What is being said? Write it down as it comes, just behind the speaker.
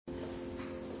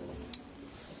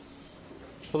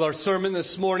Well, our sermon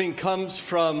this morning comes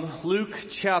from Luke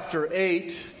chapter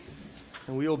 8,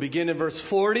 and we will begin in verse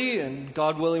 40, and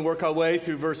God willing, work our way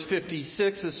through verse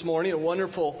 56 this morning. A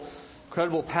wonderful,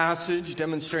 incredible passage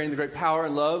demonstrating the great power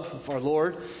and love of our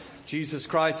Lord Jesus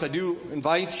Christ. I do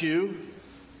invite you,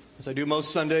 as I do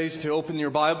most Sundays, to open your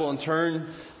Bible and turn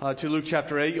to Luke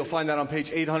chapter 8. You'll find that on page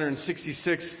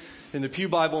 866 in the Pew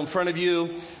Bible in front of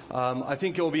you. I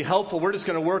think it will be helpful. We're just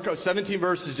going to work out 17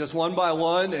 verses just one by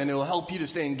one, and it will help you to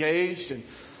stay engaged and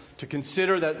to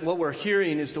consider that what we're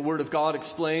hearing is the Word of God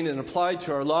explained and applied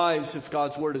to our lives if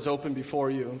God's Word is open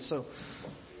before you. And so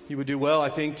you would do well, I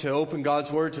think, to open God's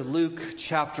Word to Luke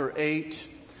chapter 8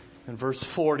 and verse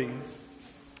 40.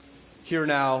 Hear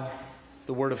now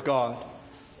the Word of God.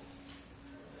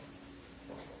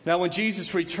 Now when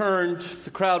Jesus returned,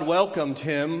 the crowd welcomed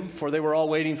him, for they were all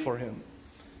waiting for him.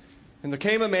 And there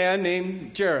came a man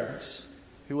named Jairus,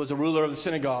 who was a ruler of the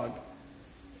synagogue.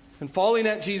 And falling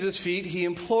at Jesus' feet, he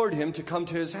implored him to come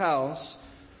to his house,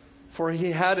 for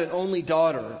he had an only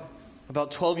daughter, about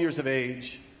 12 years of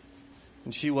age,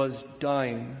 and she was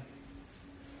dying.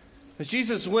 As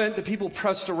Jesus went, the people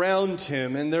pressed around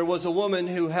him, and there was a woman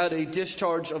who had a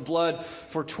discharge of blood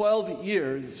for 12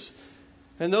 years.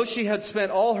 And though she had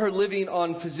spent all her living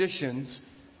on physicians,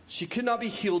 she could not be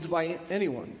healed by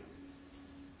anyone.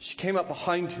 She came up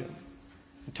behind him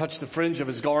and touched the fringe of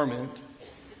his garment,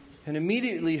 and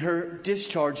immediately her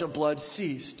discharge of blood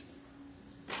ceased.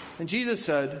 And Jesus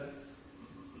said,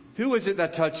 "Who is it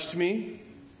that touched me?"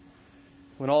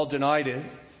 When all denied it,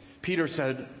 Peter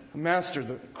said, "Master,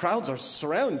 the crowds are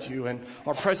surrounding you and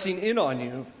are pressing in on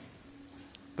you."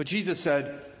 But Jesus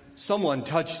said, "Someone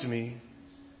touched me,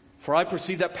 for I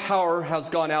perceive that power has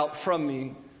gone out from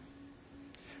me."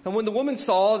 And when the woman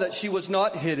saw that she was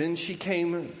not hidden, she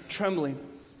came trembling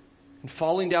and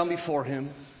falling down before him,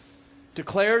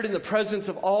 declared in the presence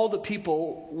of all the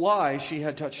people why she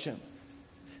had touched him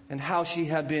and how she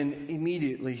had been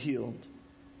immediately healed.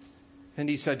 And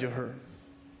he said to her,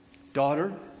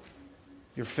 "Daughter,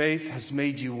 your faith has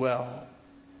made you well.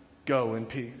 Go in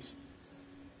peace."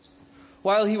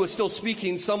 While he was still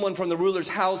speaking, someone from the ruler's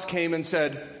house came and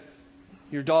said,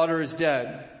 "Your daughter is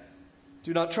dead.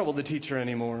 Do not trouble the teacher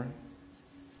anymore."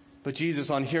 But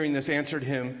Jesus, on hearing this, answered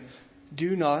him,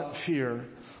 "Do not fear,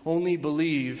 only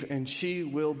believe, and she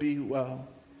will be well."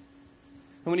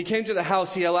 And when he came to the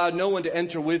house, he allowed no one to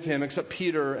enter with him except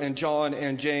Peter and John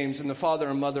and James and the father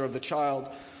and mother of the child.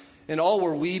 And all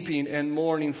were weeping and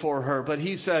mourning for her. But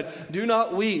he said, "Do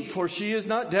not weep, for she is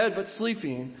not dead, but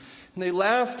sleeping." And they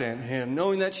laughed at him,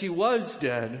 knowing that she was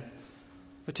dead.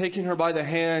 But taking her by the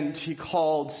hand, he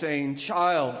called, saying,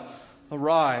 "Child,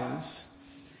 arise."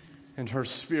 And her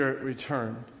spirit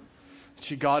returned.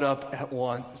 She got up at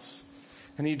once.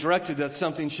 And he directed that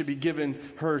something should be given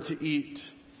her to eat.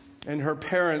 And her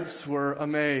parents were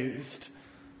amazed.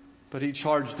 But he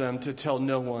charged them to tell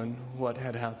no one what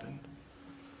had happened.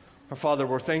 Our Father,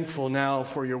 we're thankful now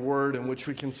for your word in which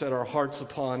we can set our hearts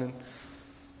upon. And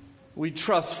we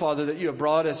trust, Father, that you have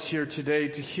brought us here today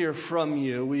to hear from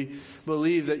you. We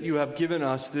believe that you have given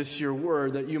us this, your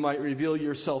word, that you might reveal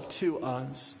yourself to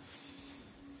us.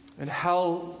 And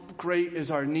how great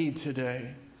is our need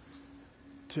today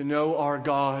to know our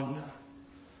God,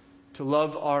 to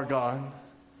love our God,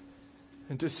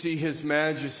 and to see his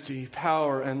majesty,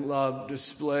 power, and love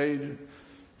displayed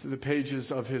through the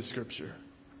pages of his scripture.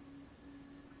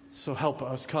 So help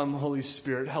us. Come, Holy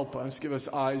Spirit, help us. Give us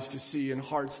eyes to see and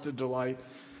hearts to delight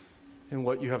in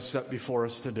what you have set before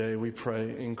us today. We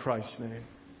pray in Christ's name.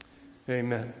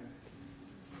 Amen.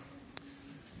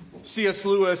 C.S.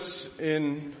 Lewis,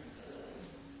 in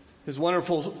his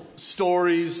wonderful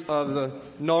stories of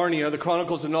the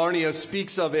Chronicles of Narnia,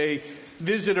 speaks of a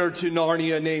visitor to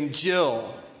Narnia named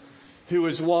Jill, who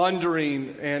is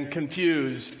wandering and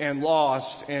confused and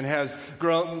lost and has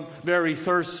grown very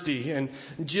thirsty. And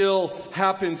Jill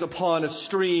happens upon a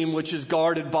stream which is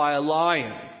guarded by a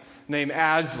lion named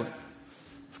Aslan.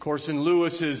 Of course, in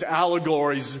Lewis's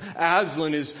allegories,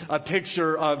 Aslan is a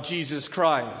picture of Jesus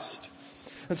Christ.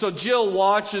 And so Jill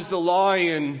watches the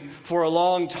lion for a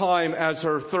long time as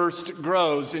her thirst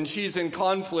grows, and she's in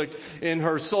conflict in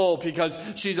her soul because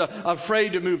she's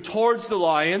afraid to move towards the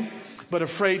lion, but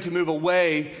afraid to move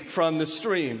away from the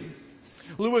stream.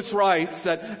 Lewis writes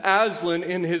that Aslan,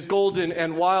 in his golden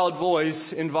and wild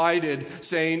voice, invited,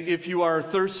 saying, "If you are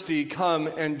thirsty, come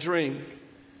and drink."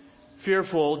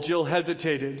 Fearful, Jill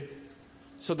hesitated.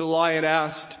 So the lion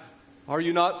asked, "Are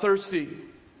you not thirsty?"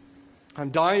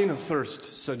 "I'm dying of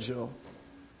thirst," said Jill.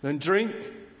 "Then drink,"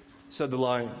 said the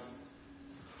lion.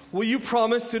 "Will you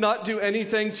promise to not do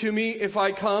anything to me if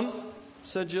I come?"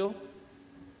 said Jill.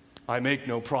 "I make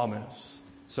no promise,"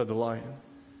 said the lion.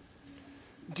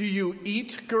 Do you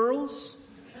eat girls?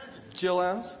 Jill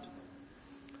asked.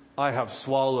 I have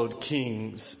swallowed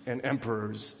kings and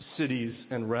emperors, cities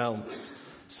and realms,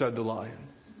 said the lion.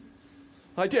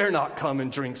 I dare not come and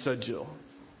drink, said Jill.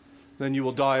 Then you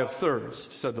will die of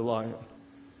thirst, said the lion.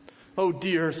 Oh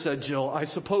dear, said Jill, I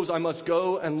suppose I must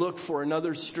go and look for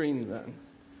another stream then.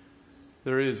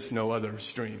 There is no other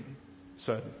stream,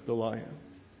 said the lion.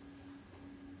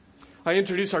 I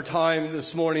introduce our time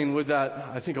this morning with that,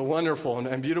 I think, a wonderful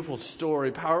and beautiful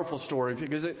story, powerful story,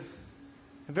 because it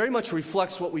very much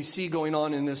reflects what we see going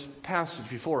on in this passage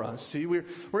before us. See,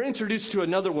 we're introduced to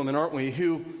another woman, aren't we,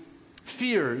 who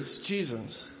fears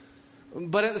Jesus,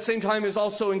 but at the same time is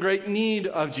also in great need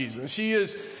of Jesus. She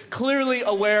is clearly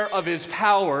aware of his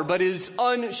power, but is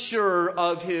unsure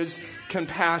of his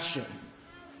compassion.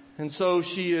 And so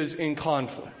she is in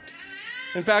conflict.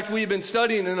 In fact, we've been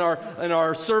studying in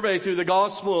our survey through the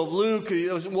Gospel of Luke.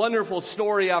 It was a wonderful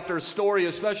story after story,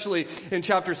 especially in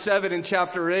chapter 7 and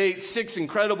chapter 8. 6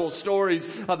 incredible stories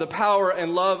of the power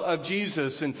and love of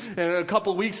Jesus. And a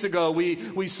couple weeks ago,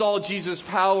 we saw Jesus'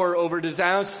 power over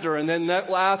disaster. And then that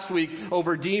last week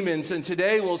over demons. And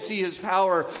today we'll see his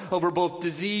power over both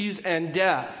disease and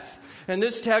death. And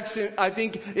this text, I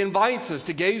think, invites us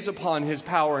to gaze upon his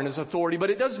power and his authority,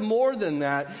 but it does more than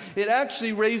that. It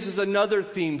actually raises another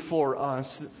theme for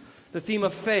us, the theme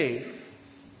of faith.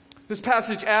 This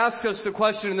passage asks us the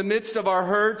question, in the midst of our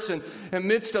hurts and in the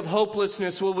midst of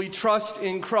hopelessness, will we trust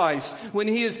in Christ? When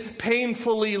he is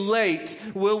painfully late,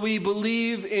 will we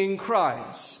believe in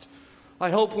Christ?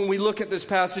 I hope when we look at this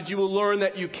passage, you will learn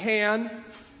that you can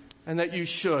and that you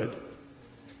should.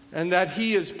 And that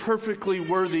he is perfectly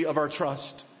worthy of our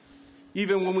trust,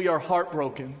 even when we are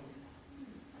heartbroken.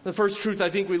 The first truth I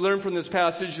think we learn from this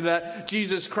passage is that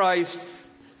Jesus Christ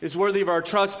is worthy of our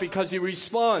trust because he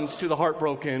responds to the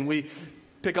heartbroken. We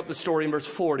pick up the story in verse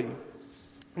 40.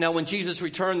 Now, when Jesus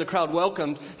returned, the crowd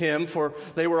welcomed him, for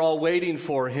they were all waiting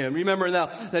for him. Remember now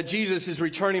that Jesus is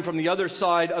returning from the other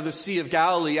side of the Sea of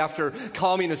Galilee after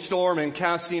calming a storm and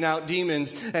casting out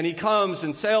demons. And he comes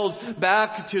and sails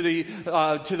back to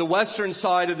the western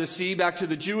side of the sea, back to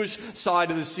the Jewish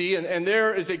side of the sea. And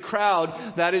there is a crowd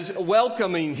that is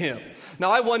welcoming him. Now,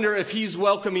 I wonder if he's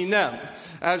welcoming them.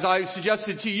 As I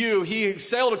suggested to you, he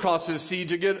sailed across the sea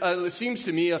to get, it seems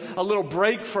to me, a little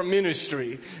break from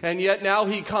ministry. And yet now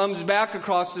he comes back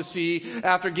across the sea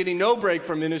after getting no break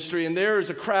from ministry. And there is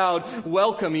a crowd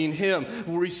welcoming him,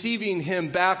 receiving him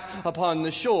back upon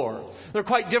the shore. They're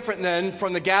quite different then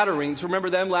from the Gadarenes.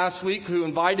 Remember them last week who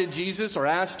invited Jesus or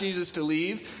asked Jesus to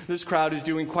leave? This crowd is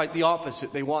doing quite the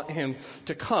opposite. They want him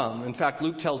to come. In fact,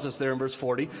 Luke tells us there in verse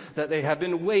 40 that they have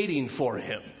been waiting for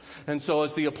him. And so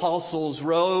as the apostles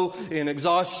row in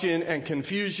exhaustion and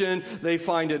confusion, they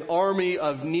find an army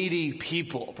of needy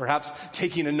people, perhaps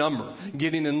taking a number,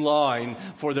 getting in line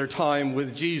for their time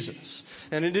with Jesus.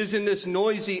 And it is in this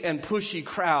noisy and pushy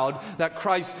crowd that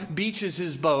Christ beaches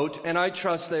his boat, and I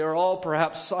trust they are all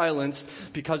perhaps silenced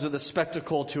because of the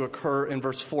spectacle to occur in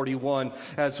verse 41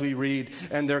 as we read.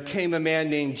 And there came a man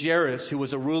named Jairus, who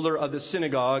was a ruler of the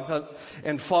synagogue,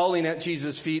 and falling at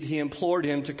Jesus' feet, he implored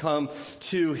him to come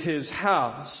to his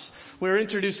house. We're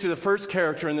introduced to the first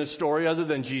character in this story other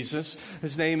than Jesus.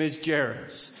 His name is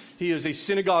Jairus. He is a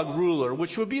synagogue ruler,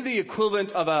 which would be the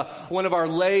equivalent of one of our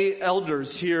lay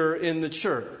elders here in the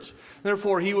church.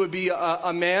 Therefore, he would be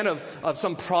a man of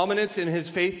some prominence in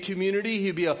his faith community.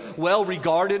 He'd be a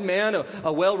well-regarded man,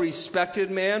 a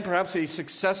well-respected man, perhaps a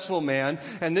successful man.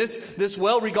 And this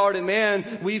well-regarded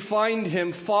man, we find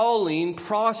him falling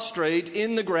prostrate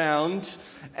in the ground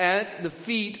at the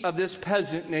feet of this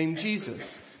peasant named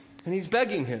Jesus. And he's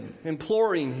begging him,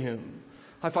 imploring him.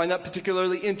 I find that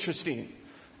particularly interesting,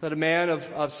 that a man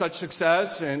of such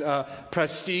success and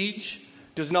prestige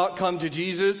does not come to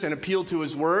Jesus and appeal to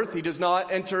his worth. He does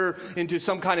not enter into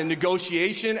some kind of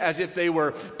negotiation as if they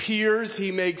were peers.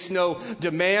 He makes no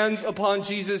demands upon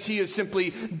Jesus. He is simply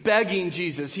begging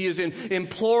Jesus. He is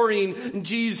imploring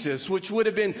Jesus, which would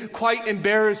have been quite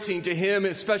embarrassing to him,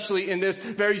 especially in this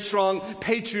very strong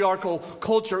patriarchal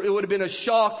culture. It would have been a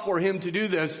shock for him to do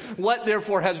this. What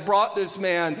therefore has brought this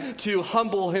man to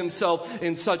humble himself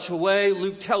in such a way?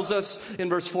 Luke tells us in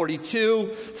verse 42,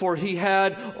 for he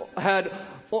had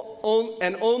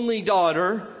an only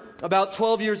daughter, about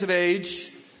 12 years of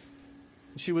age.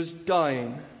 She was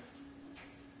dying.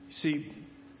 You see,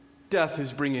 death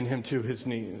is bringing him to his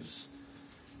knees.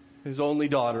 His only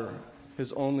daughter,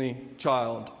 his only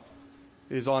child,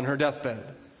 is on her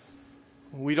deathbed.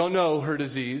 We don't know her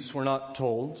disease. We're not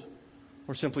told.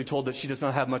 We're simply told that she does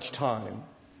not have much time,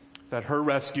 that her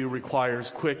rescue requires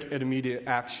quick and immediate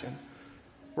action.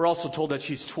 We're also told that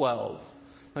she's 12.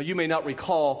 Now, you may not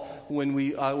recall when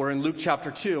we were in Luke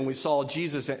chapter 2 and we saw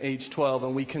Jesus at age 12,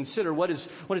 and we consider what does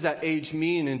that age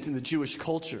mean in the Jewish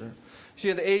culture.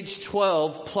 See, at the age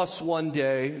 12 plus 1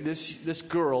 day, this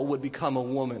girl would become a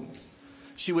woman.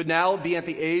 She would now be at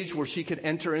the age where she could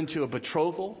enter into a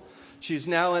betrothal. She's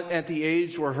now at the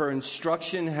age where her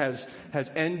instruction has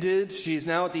ended. She's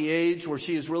now at the age where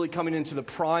she is really coming into the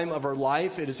prime of her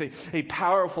life. It is a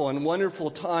powerful and wonderful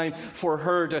time for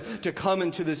her to come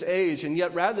into this age. And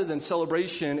yet, rather than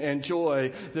celebration and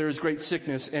joy, there is great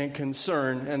sickness and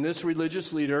concern. And this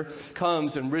religious leader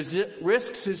comes and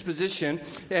risks his position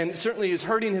and certainly is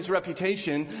hurting his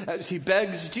reputation as he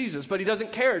begs Jesus. But he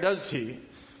doesn't care, does he?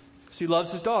 Because he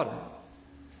loves his daughter.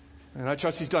 And I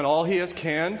trust he's done all he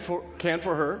can for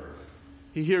her.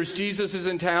 He hears Jesus is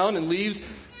in town and leaves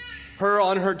her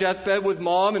on her deathbed with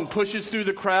mom and pushes through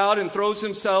the crowd and throws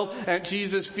himself at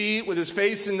Jesus' feet with his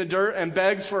face in the dirt and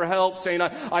begs for help, saying,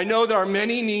 I know there are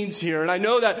many needs here, and I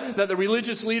know that the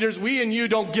religious leaders, we and you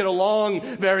don't get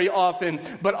along very often,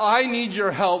 but I need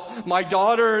your help. My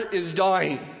daughter is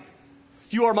dying.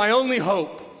 You are my only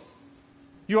hope.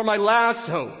 You are my last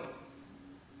hope.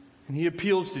 And he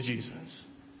appeals to Jesus.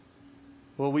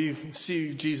 Well, we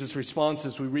see Jesus' response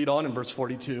as we read on in verse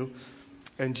 42.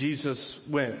 And Jesus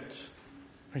went.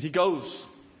 And he goes.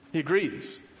 He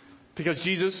agrees. Because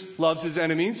Jesus loves his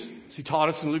enemies, as he taught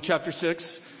us in Luke chapter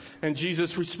 6. And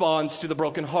Jesus responds to the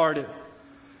brokenhearted.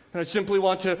 And I simply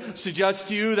want to suggest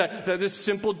to you that this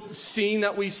simple scene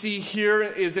that we see here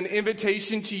is an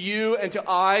invitation to you and to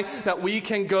I that we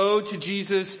can go to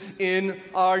Jesus in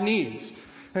our needs.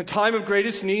 In a time of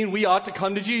greatest need, we ought to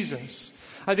come to Jesus.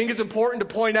 I think it's important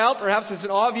to point out, perhaps it's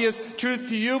an obvious truth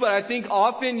to you, but I think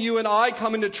often you and I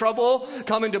come into trouble,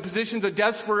 come into positions of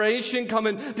desperation, come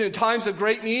into times of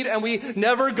great need, and we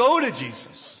never go to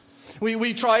Jesus.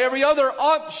 We try every other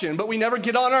option, but we never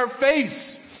get on our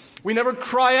face. We never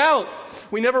cry out.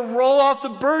 We never roll off the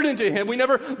burden to him. We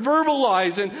never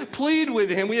verbalize and plead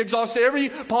with him. We exhaust every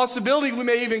possibility. We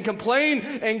may even complain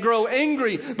and grow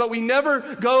angry, but we never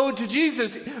go to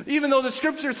Jesus, even though the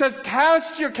scripture says,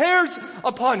 cast your cares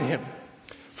upon him,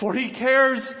 for he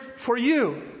cares for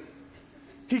you.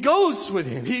 He goes with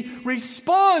him. He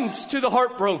responds to the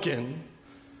heartbroken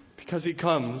because he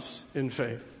comes in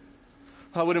faith.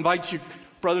 I would invite you,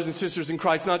 brothers and sisters in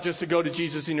Christ, not just to go to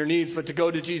Jesus in your needs, but to go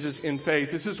to Jesus in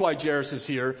faith. This is why Jairus is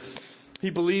here.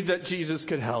 He believed that Jesus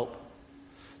could help.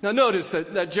 Now notice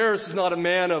that Jairus is not a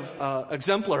man of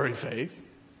exemplary faith.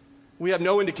 We have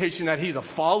no indication that he's a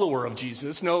follower of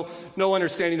Jesus. No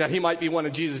understanding that he might be one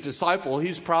of Jesus' disciples.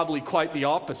 He's probably quite the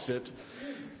opposite.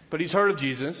 But he's heard of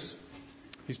Jesus.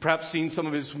 He's perhaps seen some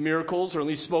of his miracles, or at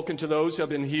least spoken to those who have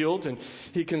been healed, and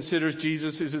he considers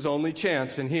Jesus as his only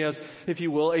chance. And he has, if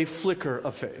you will, a flicker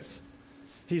of faith.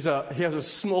 He has a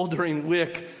smoldering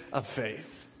wick of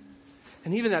faith.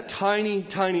 And even that tiny,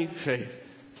 tiny faith,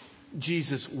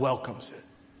 Jesus welcomes it.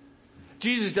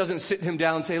 Jesus doesn't sit him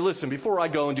down and say, listen, before I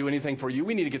go and do anything for you,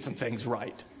 we need to get some things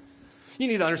right. You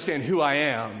need to understand who I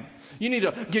am. You need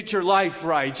to get your life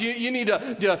right. You need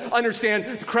to understand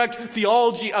the correct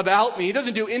theology about me. He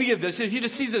doesn't do any of this. He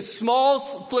just sees this small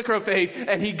flicker of faith,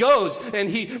 and he goes and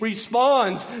he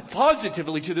responds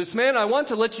positively to this man. I want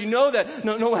to let you know that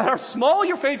no matter how small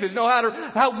your faith is, no matter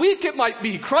how weak it might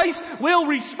be, Christ will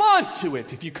respond to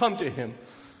it if you come to him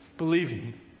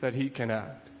believing that he can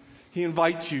act. He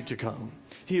invites you to come.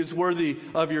 He is worthy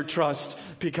of your trust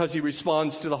because he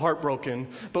responds to the heartbroken.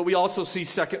 But we also see,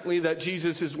 secondly, that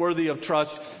Jesus is worthy of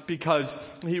trust because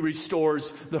he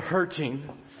restores the hurting.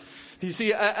 You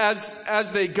see,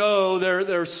 as they go,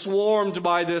 they're swarmed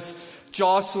by this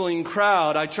jostling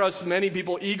crowd. I trust many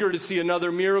people eager to see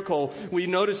another miracle. We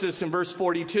notice this in verse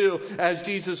 42. As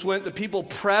Jesus went, the people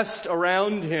pressed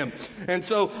around him. And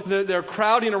so they're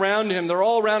crowding around him. They're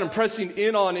all around and pressing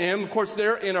in on him. Of course,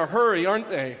 they're in a hurry, aren't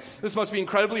they? This must be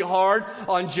incredibly hard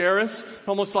on Jairus.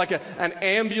 Almost like an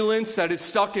ambulance that is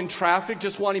stuck in traffic,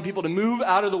 just wanting people to move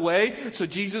out of the way so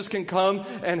Jesus can come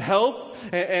and help.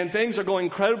 And things are going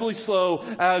incredibly slow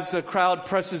as the crowd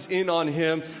presses in on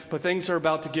him. But things are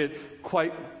about to get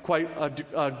quite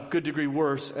a good degree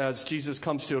worse as Jesus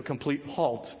comes to a complete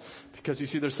halt. Because you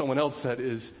see, there's someone else that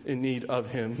is in need of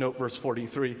him. Note verse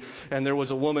 43. And there was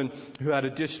a woman who had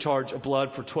a discharge of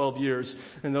blood for 12 years.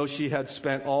 And though she had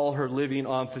spent all her living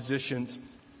on physicians,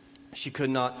 she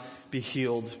could not be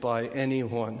healed by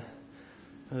anyone.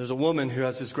 And there's a woman who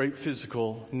has this great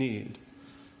physical need.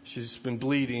 She's been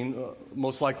bleeding,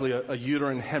 most likely a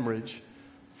uterine hemorrhage,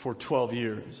 for 12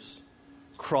 years.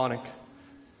 Chronic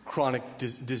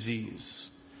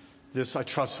disease. This, I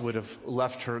trust, would have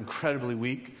left her incredibly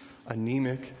weak,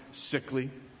 anemic, sickly.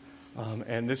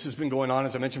 And this has been going on,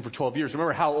 as I mentioned, for 12 years.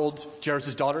 Remember how old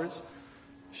Jairus' daughter is?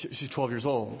 She's 12 years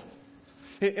old.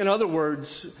 In other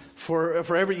words,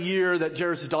 for every year that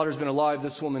Jairus' daughter has been alive,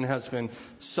 this woman has been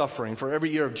suffering. For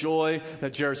every year of joy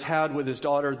that Jairus had with his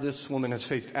daughter, this woman has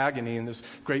faced agony in this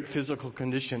great physical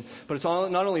condition. But it's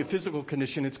not only a physical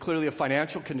condition, it's clearly a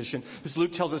financial condition. As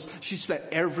Luke tells us, she spent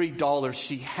every dollar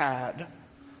she had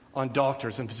on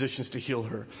doctors and physicians to heal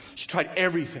her. She tried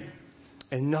everything,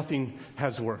 and nothing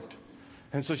has worked.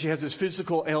 And so she has this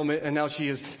physical ailment, and now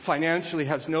she financially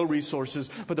has no resources.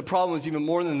 But the problem is even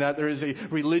more than that. There is a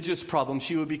religious problem.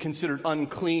 She would be considered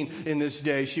unclean in this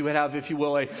day. She would have, if you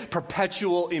will, a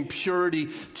perpetual impurity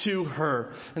to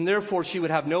her. And therefore, she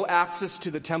would have no access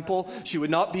to the temple. She would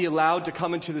not be allowed to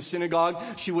come into the synagogue.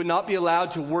 She would not be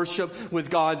allowed to worship with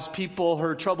God's people.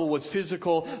 Her trouble was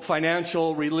physical,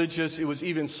 financial, religious. It was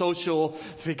even social,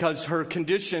 because her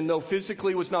condition, though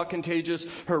physically was not contagious,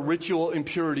 her ritual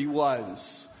impurity was.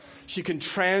 She can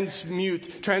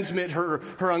transmit her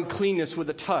uncleanness with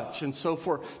a touch. And so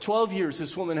for 12 years,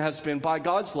 this woman has been, by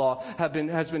God's law,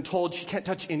 has been told she can't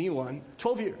touch anyone.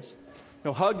 12 years.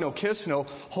 No hug, no kiss, no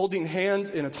holding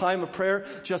hands in a time of prayer,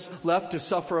 just left to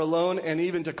suffer alone. And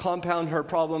even to compound her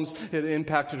problems, it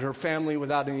impacted her family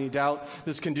without any doubt.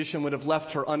 This condition would have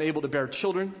left her unable to bear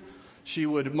children. She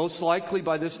would most likely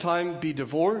by this time be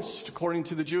divorced, according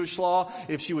to the Jewish law,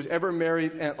 if she was ever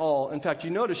married at all. In fact,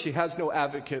 you notice she has no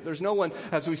advocate. There's no one,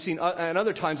 as we've seen at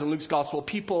other times in Luke's gospel,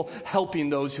 people helping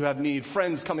those who have need,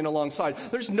 friends coming alongside.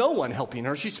 There's no one helping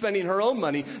her. She's spending her own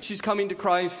money. She's coming to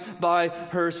Christ by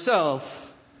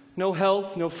herself. No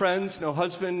health, no friends, no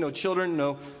husband, no children,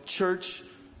 no church,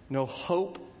 no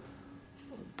hope.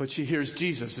 But she hears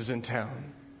Jesus is in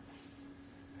town.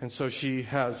 And so she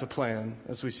has a plan,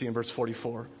 as we see in verse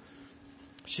 44.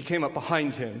 She came up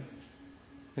behind him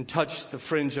and touched the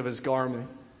fringe of his garment.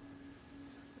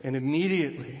 And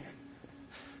immediately,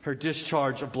 her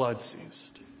discharge of blood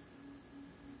ceased.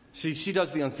 See, she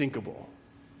does the unthinkable.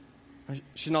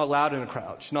 She's not allowed in a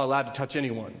crowd. She's not allowed to touch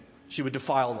anyone. She would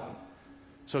defile them.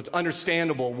 So it's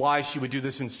understandable why she would do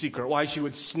this in secret, why she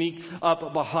would sneak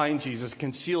up behind Jesus,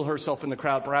 conceal herself in the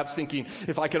crowd, perhaps thinking,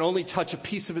 if I can only touch a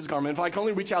piece of his garment, if I can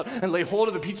only reach out and lay hold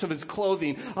of a piece of his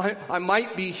clothing, I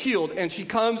might be healed. And she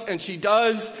comes and she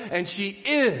does, and she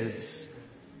is.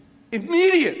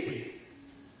 Immediately.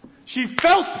 She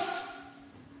felt it.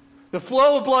 The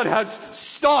flow of blood has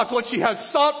stopped. What she has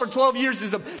sought for 12 years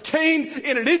is obtained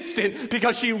in an instant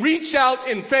because she reached out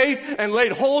in faith and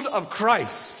laid hold of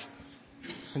Christ.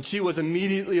 And she was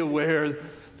immediately aware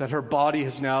that her body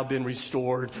has now been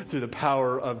restored through the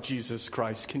power of Jesus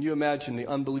Christ. Can you imagine the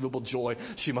unbelievable joy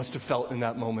she must have felt in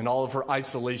that moment? All of her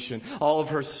isolation, all of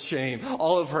her shame,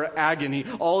 all of her agony,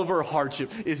 all of her hardship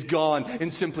is gone in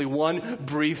simply one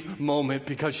brief moment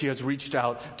because she has reached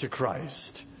out to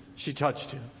Christ. She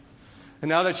touched him. And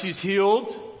now that she's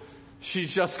healed,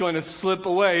 she's just going to slip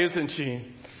away, isn't she?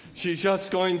 She's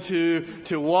just going to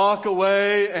walk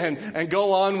away and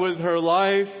go on with her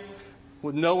life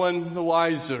with no one the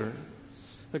wiser,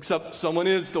 except someone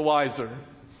is the wiser.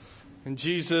 And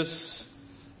Jesus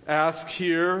asks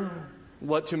here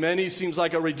what to many seems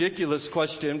like a ridiculous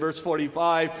question, verse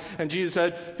 45. And Jesus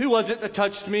said, "Who was it that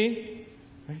touched me?"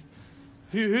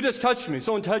 Who just touched me?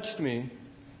 Someone touched me.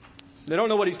 They don't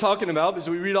know what he's talking about because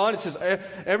we read on, it says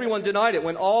everyone denied it.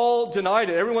 When all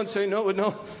denied it, everyone's saying, no,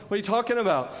 what are you talking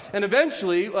about? And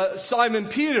eventually, Simon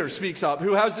Peter speaks up,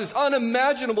 who has this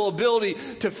unimaginable ability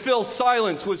to fill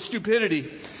silence with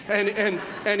stupidity.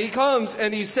 And he comes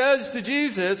and he says to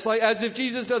Jesus, like as if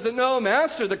Jesus doesn't know,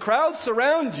 "Master, the crowd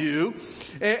surround you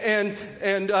and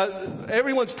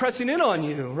everyone's pressing in on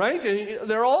you, right? And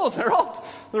they're all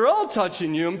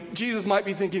touching you." Jesus might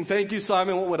be thinking, "Thank you,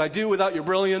 Simon. What would I do without your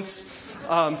brilliance?"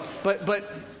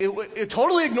 But it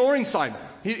totally ignoring Simon.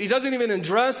 He doesn't even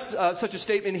address such a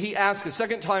statement. He asks a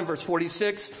second time, verse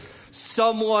 46,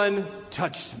 "Someone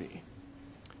touched me,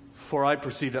 for I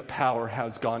perceive that power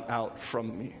has gone out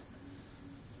from me."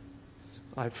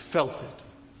 I've felt it.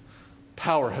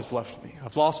 Power has left me.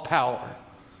 I've lost power.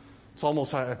 It's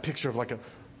almost a picture of like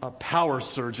a power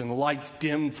surge and the lights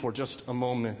dim for just a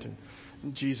moment.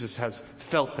 And Jesus has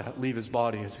felt that leave his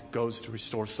body as it goes to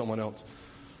restore someone else.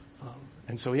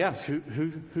 And so he asks,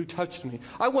 who touched me?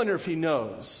 I wonder if he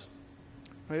knows.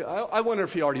 Right? I wonder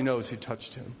if he already knows who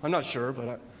touched him. I'm not sure,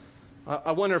 but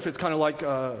I wonder if it's kind of like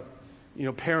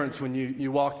parents when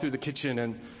you walk through the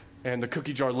kitchen and the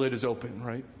cookie jar lid is open,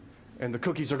 right? And the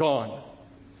cookies are gone.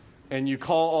 And you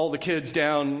call all the kids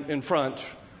down in front,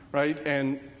 right?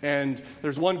 And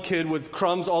there's one kid with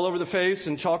crumbs all over the face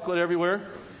and chocolate everywhere.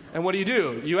 And what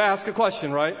do? You ask a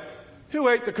question, right? Who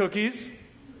ate the cookies?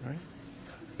 Right?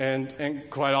 And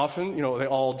quite often, they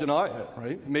all deny it,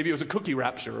 right? Maybe it was a cookie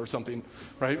rapture or something,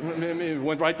 right? Maybe it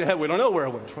went right to heaven. We don't know where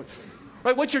it went.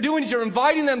 Right? What you're doing is you're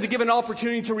inviting them to give an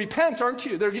opportunity to repent, aren't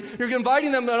you? You're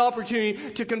inviting them an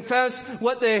opportunity to confess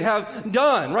what they have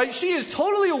done, right? She is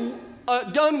totally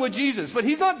done with Jesus, but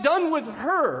he's not done with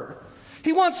her.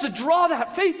 He wants to draw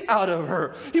that faith out of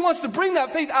her. He wants to bring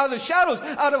that faith out of the shadows,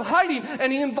 out of hiding,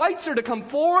 and he invites her to come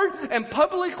forward and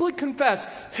publicly confess,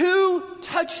 "Who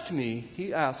touched me?"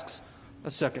 he asks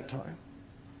a second time.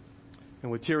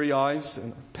 And with teary eyes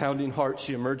and a pounding heart,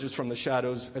 she emerges from the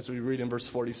shadows, as we read in verse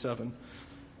 47.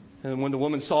 And when the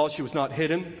woman saw she was not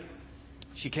hidden,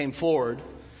 she came forward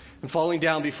and, falling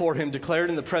down before him,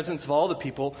 declared in the presence of all the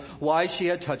people why she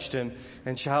had touched him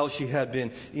and how she had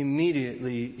been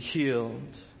immediately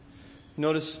healed.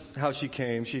 Notice how she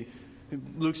came.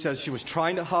 Luke says she was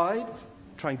trying to hide,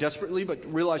 trying desperately, but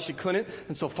realized she couldn't.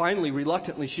 And so finally,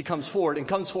 reluctantly, she comes forward. And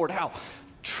comes forward how?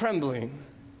 Trembling,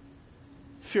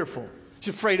 fearful.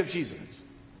 She's afraid of Jesus.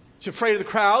 She's afraid of the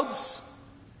crowds.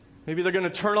 Maybe they're going to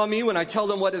turn on me when I tell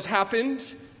them what has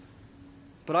happened.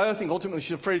 But I think ultimately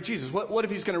she's afraid of Jesus. What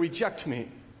if he's going to reject me?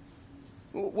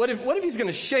 What if he's going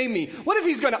to shame me? What if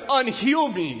he's going to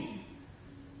unheal me?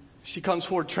 She comes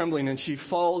forward trembling and she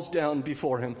falls down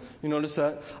before him. You notice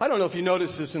that? I don't know if you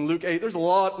notice this in Luke 8. There's a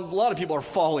lot of people are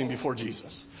falling before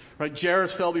Jesus. Right?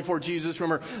 Jairus fell before Jesus.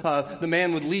 Remember, the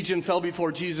man with legion fell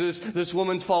before Jesus. This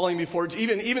woman's falling before,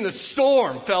 even the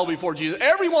storm fell before Jesus.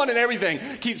 Everyone and everything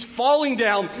keeps falling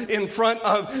down in front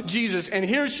of Jesus. And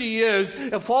here she is,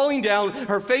 falling down,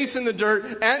 her face in the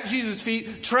dirt, at Jesus'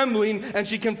 feet, trembling, and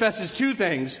she confesses two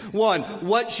things. One,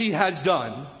 what she has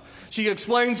done. She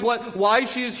explains why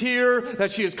she is here,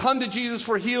 that she has come to Jesus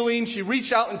for healing. She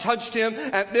reached out and touched him.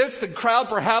 At this, the crowd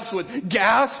perhaps would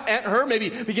gasp at her, maybe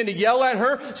begin to yell at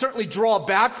her, certainly draw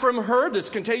back from her, this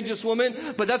contagious woman.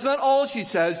 But that's not all she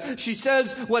says. She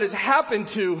says what has happened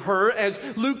to her, as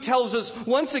Luke tells us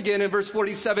once again in verse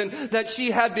 47, that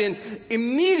she had been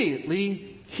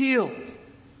immediately healed.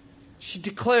 She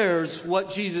declares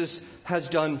what Jesus has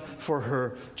done for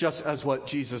her, just as what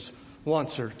Jesus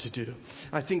wants her to do.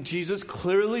 I think Jesus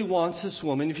clearly wants this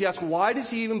woman. If you ask, why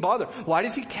does he even bother? Why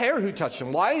does he care who touched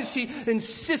him? Why is he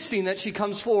insisting that she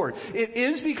comes forward? It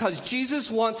is because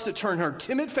Jesus wants to turn her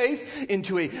timid faith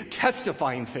into a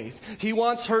testifying faith. He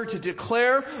wants her to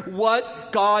declare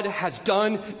what God has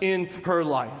done in her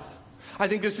life. I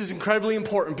think this is incredibly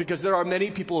important because there are many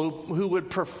people who would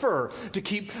prefer to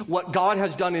keep what God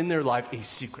has done in their life a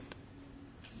secret.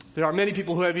 There are many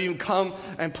people who have even come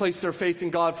and placed their faith in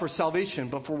God for salvation,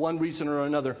 but for one reason or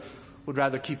another would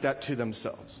rather keep that to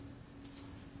themselves.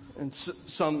 And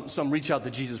some reach out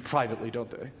to Jesus privately, don't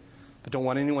they? But don't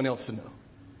want anyone else to know.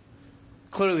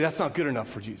 Clearly, that's not good enough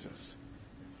for Jesus.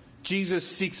 Jesus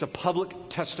seeks a public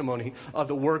testimony of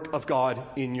the work of God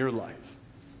in your life.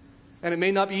 And it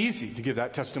may not be easy to give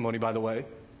that testimony, by the way.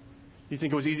 You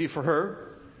think it was easy for her?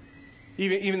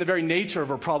 Even the very nature of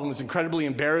her problem is incredibly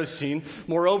embarrassing.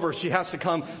 Moreover, she has to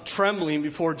come trembling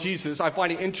before Jesus. I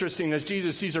find it interesting as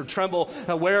Jesus sees her tremble,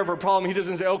 aware of her problem. He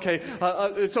doesn't say, "Okay,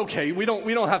 it's okay. We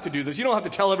don't have to do this. You don't have to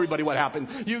tell everybody what happened.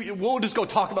 We'll just go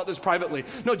talk about this privately."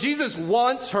 No, Jesus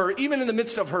wants her, even in the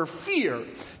midst of her fear,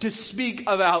 to speak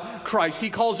about Christ. He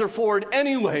calls her forward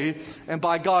anyway, and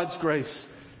by God's grace,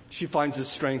 she finds the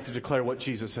strength to declare what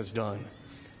Jesus has done,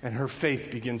 and her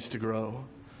faith begins to grow.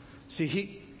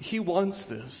 See, He wants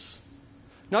this.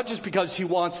 Not just because he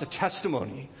wants a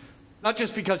testimony. Not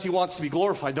just because he wants to be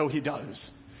glorified, though he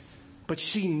does. But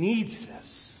she needs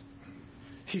this.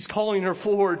 He's calling her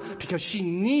forward because she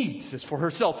needs this for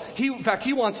herself. In fact,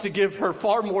 he wants to give her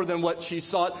far more than what she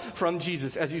sought from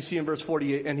Jesus, as you see in verse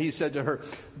 48. And he said to her,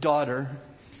 "Daughter,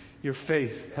 your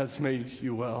faith has made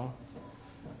you well.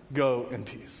 Go in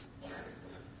peace."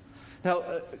 Now,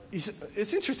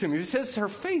 it's interesting. He says her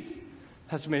faith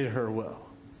has made her well.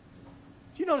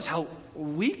 Do you notice how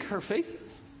weak her faith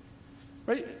is?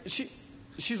 Right?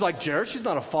 She's like Jairus. She's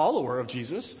not a follower of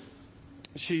Jesus.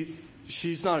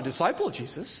 She's not a disciple of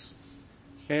Jesus.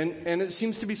 And it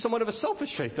seems to be somewhat of a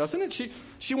selfish faith, doesn't it?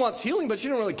 She wants healing, but she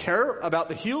doesn't really care about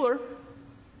the healer.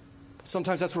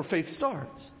 Sometimes that's where faith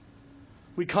starts.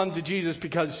 We come to Jesus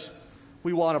because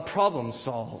we want a problem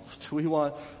solved.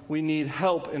 We need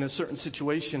help in a certain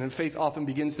situation, and faith often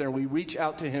begins there. We reach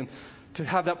out to him to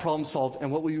have that problem solved,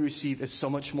 and what we receive is so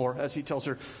much more, as he tells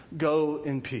her, "Go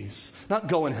in peace." Not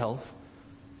go in health,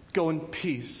 go in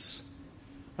peace.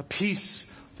 A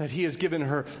peace that he has given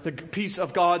her, the peace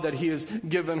of God that he has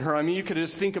given her. I mean, you could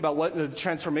just think about what the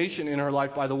transformation in her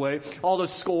life, by the way. All the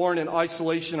scorn and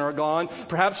isolation are gone.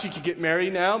 Perhaps she could get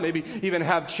married now, maybe even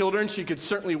have children. She could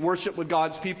certainly worship with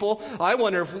God's people. I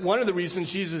wonder if one of the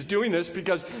reasons Jesus is doing this,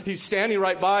 because he's standing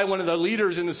right by one of the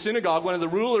leaders in the synagogue, one of the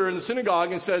ruler in the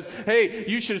synagogue, and says, hey,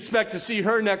 you should expect to see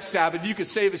her next Sabbath. You could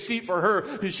save a seat for her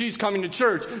because she's coming to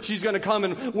church. She's going to come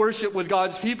and worship with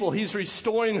God's people. He's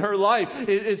restoring her life.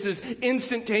 It's this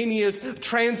instantaneous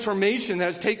transformation that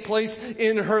has taken place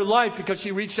in her life because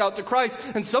she reached out to Christ.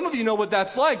 And some of you know what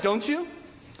that's like, don't you?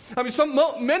 I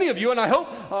mean, many of you, and I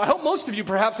hope most of you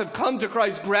perhaps have come to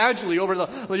Christ gradually over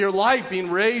your life, being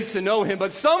raised to know him.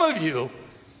 But some of you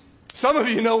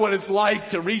know what it's like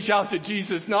to reach out to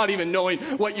Jesus, not even knowing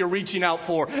what you're reaching out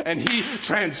for, and he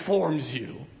transforms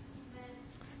you.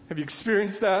 Have you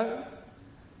experienced that?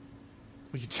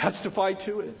 Will you testify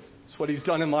to it? It's what he's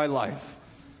done in my life.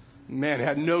 Man, I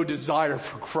had no desire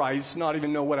for Christ, not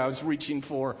even know what I was reaching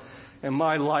for, and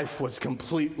my life was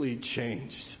completely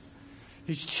changed.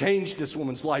 He's changed this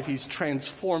woman's life. He's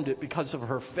transformed it because of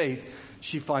her faith.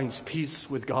 She finds peace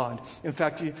with God. In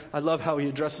fact, I love how he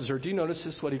addresses her. Do you notice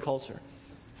this, what he calls her?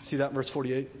 See that in verse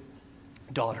 48?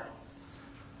 Daughter.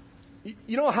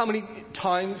 You know how many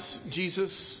times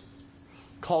Jesus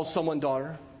calls someone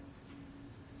daughter?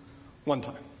 One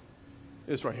time.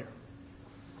 It's right here.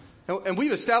 And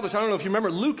we've established, I don't know if you remember,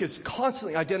 Luke is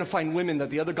constantly identifying women that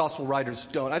the other gospel writers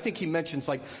don't. I think he mentions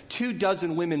like 24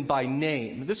 women by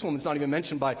name. This woman's not even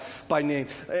mentioned by name.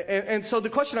 And so the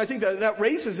question I think that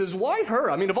raises is, why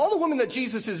her? I mean, of all the women that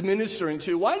Jesus is ministering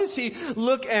to, why does he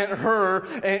look at her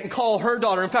and call her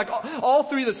daughter? In fact, all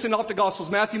three of the synoptic gospels,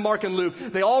 Matthew, Mark, and Luke,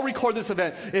 they all record this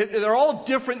event. They're all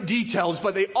different details,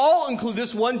 but they all include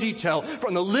this one detail.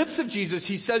 From the lips of Jesus,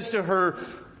 he says to her,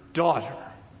 daughter.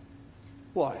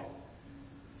 Why?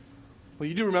 Well,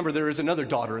 you do remember there is another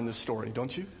daughter in this story,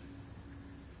 don't you?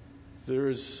 There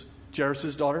is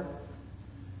Jairus' daughter.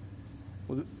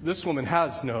 Well, this woman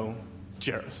has no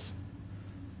Jairus.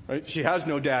 Right? She has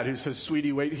no dad who says,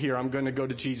 sweetie, wait here. I'm going to go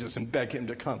to Jesus and beg him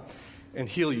to come and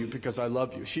heal you because I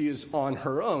love you. She is on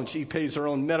her own. She pays her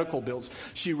own medical bills.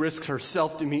 She risks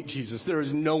herself to meet Jesus. There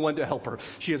is no one to help her.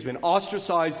 She has been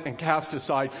ostracized and cast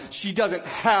aside. She doesn't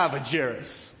have a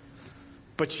Jairus,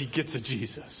 but she gets a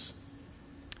Jesus.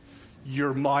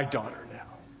 You're my daughter now.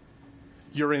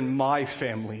 You're in my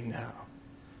family now.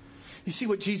 You see,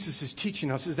 what Jesus is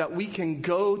teaching us is that we can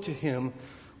go to him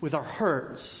with our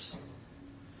hurts.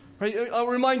 Right? I'll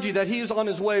remind you that he is on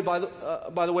his way, by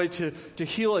the way, to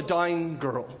heal a dying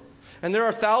girl. And there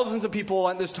are thousands of people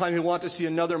at this time who want to see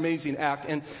another amazing act.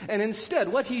 And instead,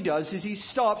 what he does is he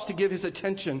stops to give his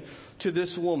attention to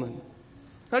this woman.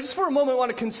 Now, just for a moment, I want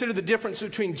to consider the difference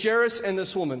between Jairus and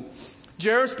this woman.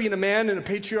 Jairus, being a man in a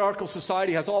patriarchal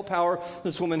society, has all power.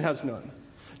 This woman has none.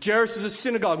 Jairus is a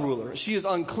synagogue ruler. She is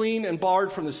unclean and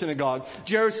barred from the synagogue.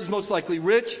 Jairus is most likely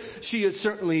rich. She is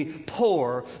certainly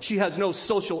poor. She has no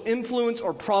social influence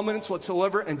or prominence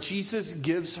whatsoever, and Jesus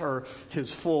gives her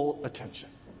his full attention.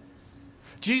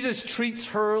 Jesus treats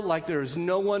her like there is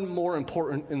no one more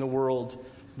important in the world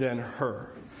than her.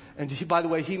 And by the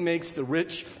way, he makes the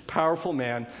rich, powerful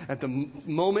man at the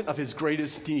moment of his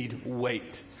greatest need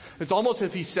wait. It's almost as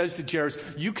if he says to Jairus,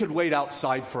 you could wait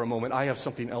outside for a moment. I have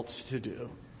something else to do.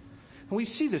 And we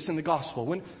see this in the gospel.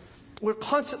 When we're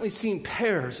constantly seeing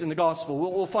pairs in the gospel.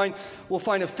 We'll find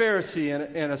a Pharisee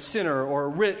and a sinner, or a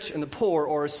rich and the poor,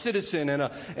 or a citizen and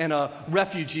a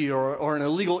refugee, or an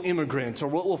illegal immigrant, or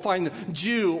we'll find the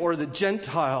Jew or the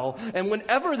Gentile. And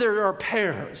whenever there are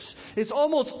pairs, it's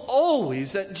almost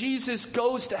always that Jesus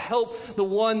goes to help the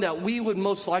one that we would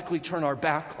most likely turn our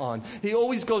back on. He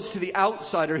always goes to the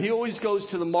outsider. He always goes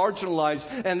to the marginalized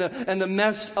and the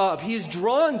messed up. He is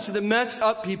drawn to the messed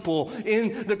up people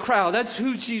in the crowd. That's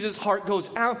who Jesus' heart goes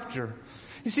after.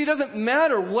 You see, it doesn't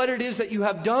matter what it is that you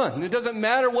have done. It doesn't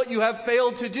matter what you have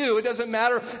failed to do. It doesn't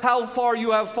matter how far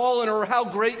you have fallen or how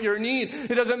great your need.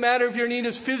 It doesn't matter if your need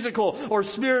is physical or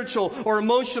spiritual or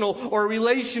emotional or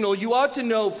relational. You ought to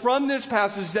know from this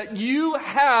passage that you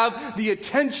have the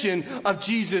attention of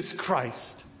Jesus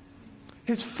Christ.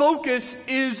 His focus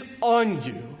is on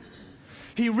you.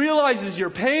 He realizes your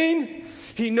pain.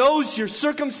 He knows your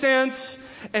circumstance.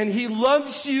 And he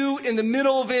loves you in the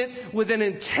middle of it with an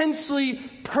intensely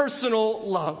personal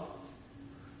love.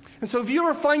 And so if you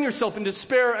ever find yourself in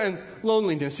despair and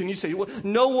loneliness and you say, well,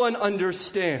 no one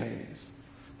understands,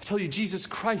 I tell you, Jesus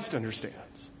Christ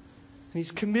understands. And he's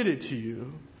committed to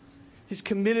you. He's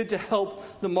committed to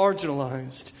help the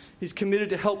marginalized. He's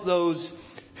committed to help those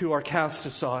who are cast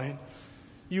aside.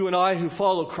 You and I who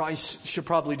follow Christ should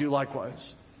probably do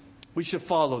likewise. We should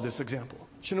follow this example,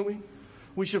 shouldn't we?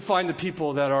 We should find the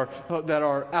people that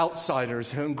are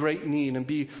outsiders in great need and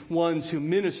be ones who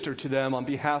minister to them on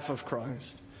behalf of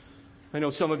Christ. I know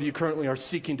some of you currently are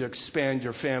seeking to expand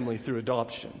your family through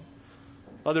adoption.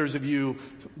 Others of you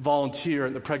volunteer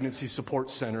at the Pregnancy Support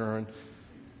Center and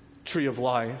Tree of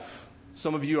Life.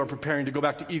 Some of you are preparing to go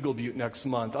back to Eagle Butte next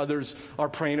month. Others are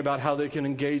praying about how they can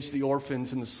engage the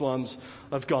orphans in the slums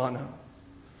of Ghana.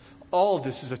 All of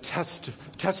this is a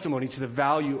testimony to the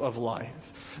value of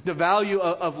life. The value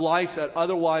of life that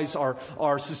otherwise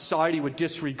our society would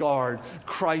disregard,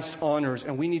 Christ honors,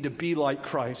 and we need to be like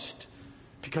Christ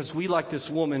because we, like this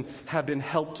woman, have been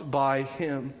helped by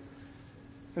him.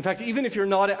 In fact, even if you're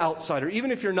not an outsider,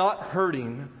 even if you're not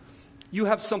hurting, you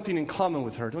have something in common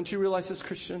with her. Don't you realize this,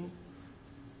 Christian?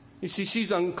 You see,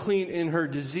 she's unclean in her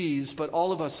disease, but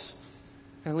all of us,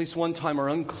 at least one time, are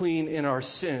unclean in our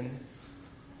sin.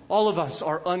 All of us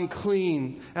are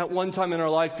unclean at one time in our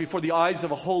life before the eyes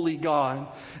of a holy God.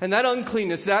 And that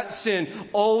uncleanness, that sin,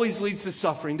 always leads to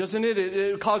suffering, doesn't it?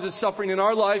 It causes suffering in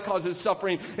our life, causes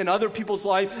suffering in other people's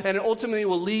life, and it ultimately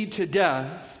will lead to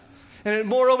death. And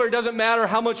moreover, it doesn't matter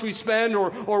how much we spend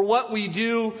or what we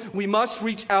do, we must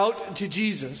reach out to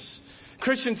Jesus.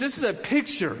 Christians, this is a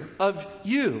picture of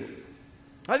you.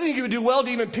 I think you would do well to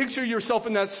even picture yourself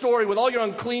in that story with all your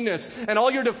uncleanness and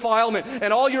all your defilement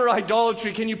and all your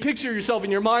idolatry. Can you picture yourself in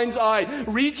your mind's eye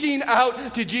reaching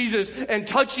out to Jesus and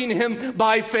touching him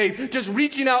by faith? Just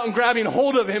reaching out and grabbing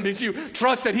hold of him because you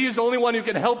trust that he is the only one who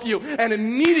can help you. And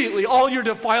immediately all your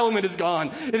defilement is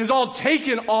gone. It is all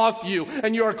taken off you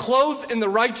and you are clothed in the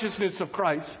righteousness of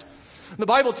Christ. The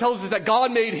Bible tells us that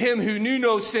God made him who knew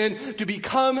no sin to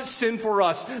become sin for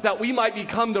us, that we might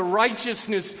become the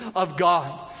righteousness of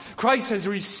God. Christ has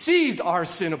received our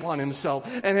sin upon himself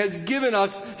and has given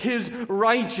us his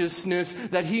righteousness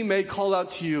that he may call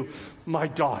out to you, my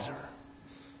daughter,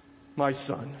 my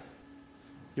son,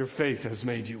 your faith has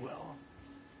made you well.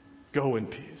 Go in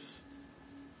peace.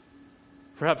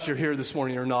 Perhaps you're here this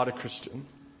morning, you're not a Christian.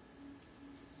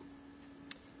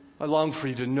 I long for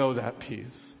you to know that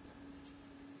peace.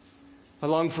 I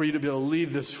long for you to be able to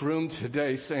leave this room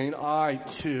today saying, I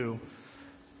too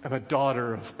am a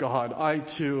daughter of God. I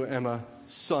too am a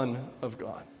son of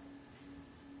God.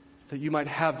 That you might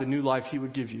have the new life he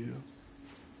would give you.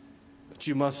 That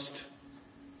you must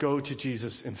go to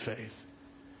Jesus in faith.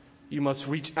 You must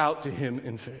reach out to him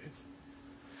in faith.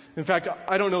 In fact,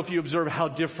 I don't know if you observe how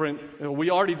different, we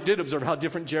already did observe how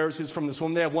different Jairus is from this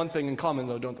woman. They have one thing in common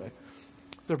though, don't they?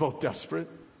 They're both desperate.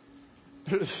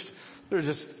 They're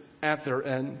just at their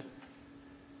end.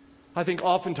 I think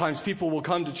oftentimes people will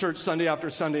come to church Sunday after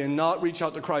Sunday and not reach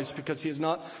out to Christ because he has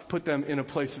not put them in a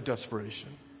place of desperation.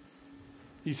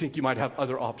 You think you might have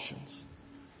other options.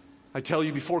 I tell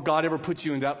you, before God ever puts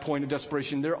you in that point of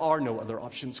desperation, there are no other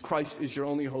options. Christ is your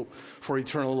only hope for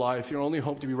eternal life, your only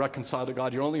hope to be reconciled to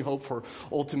God, your only hope for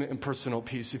ultimate and personal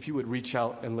peace if you would reach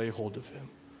out and lay hold of him.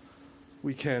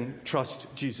 We can trust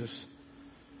Jesus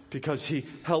because he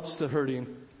helps the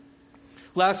hurting.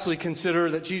 Lastly, consider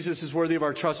that Jesus is worthy of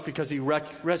our trust because he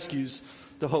rescues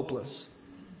the hopeless.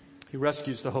 He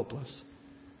rescues the hopeless.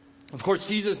 Of course,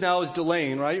 Jesus now is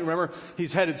delaying, right? Remember,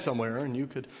 he's headed somewhere, and you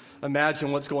could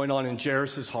imagine what's going on in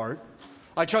Jairus' heart.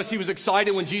 I trust he was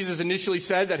excited when Jesus initially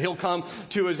said that he'll come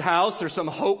to his house. There's some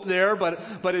hope there, but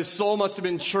his soul must have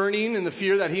been churning in the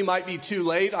fear that he might be too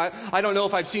late. I don't know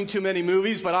if I've seen too many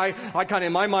movies, but I kind of,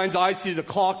 in my mind's eye, see the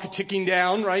clock ticking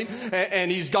down, right?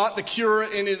 And he's got the cure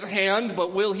in his hand,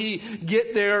 but will he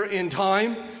get there in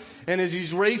time? And as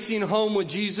he's racing home with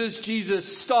Jesus,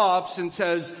 Jesus stops and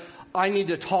says, I need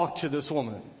to talk to this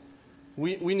woman.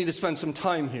 We need to spend some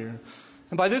time here.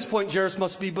 And by this point, Jairus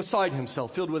must be beside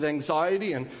himself, filled with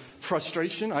anxiety and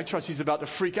frustration. I trust he's about to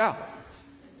freak out.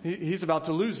 He's about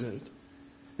to lose it.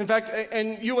 In fact,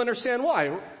 and you understand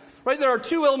why, right? There are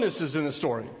two illnesses in the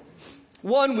story.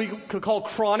 One we could call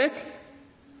chronic.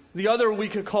 The other we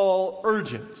could call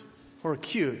urgent or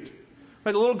acute.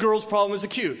 Right? The little girl's problem is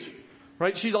acute,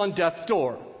 right? She's on death's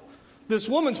door. This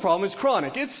woman's problem is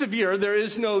chronic. It's severe, there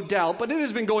is no doubt, but it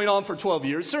has been going on for 12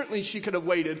 years. Certainly she could have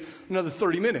waited another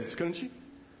 30 minutes, couldn't she?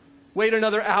 Wait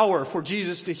another hour for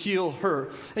Jesus to heal her.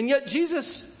 And yet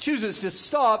Jesus chooses to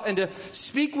stop and to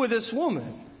speak with this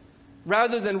woman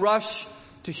rather than rush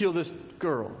to heal this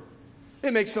girl.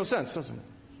 It makes no sense, doesn't it?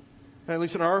 And at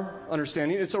least in our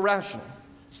understanding, it's irrational.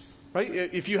 Right?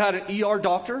 If you had an ER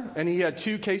doctor and he had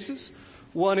two cases,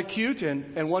 one acute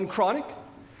and one chronic,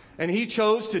 and he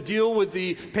chose to deal with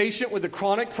the patient with the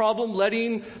chronic problem,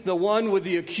 letting the one with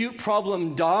the acute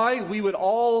problem die, we would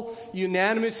all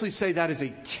unanimously say that is a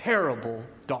terrible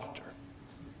doctor.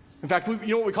 In fact, you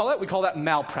know what we call that? We call that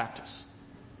malpractice.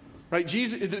 Right?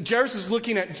 Jairus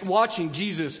is watching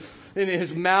Jesus in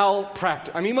his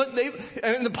malpractice. I mean,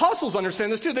 and the apostles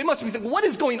understand this too. They must be thinking, what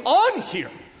is going on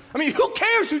here? I mean, who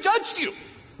cares who judged you?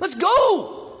 Let's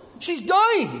go. She's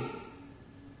dying.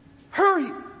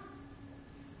 Hurry.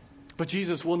 But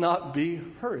Jesus will not be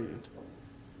hurried.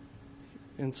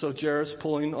 And so Jairus,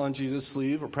 pulling on Jesus'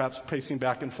 sleeve, or perhaps pacing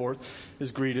back and forth,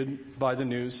 is greeted by the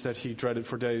news that he dreaded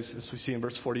for days, as we see in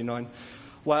verse 49.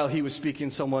 While he was speaking,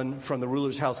 someone from the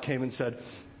ruler's house came and said,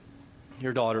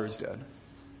 "Your daughter is dead.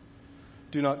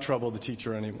 Do not trouble the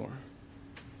teacher anymore.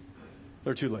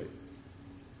 They're too late.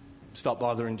 Stop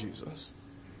bothering Jesus."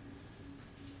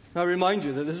 Now I remind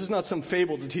you that this is not some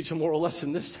fable to teach a moral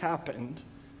lesson. This happened.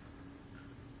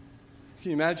 Can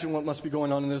you imagine what must be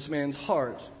going on in this man's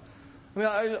heart? I mean,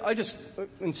 I just,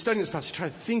 in studying this passage, try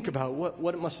to think about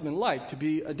what it must have been like to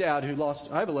be a dad who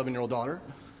lost, I have an 11-year-old daughter,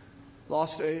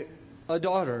 lost a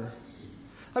daughter.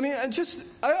 I mean,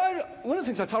 one of the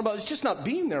things I thought about is just not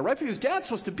being there, right? Because Dad's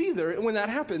supposed to be there when that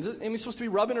happens. And he's supposed to be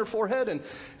rubbing her forehead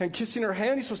and kissing her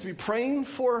hand. He's supposed to be praying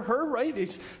for her, right?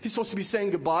 He's supposed to be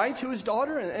saying goodbye to his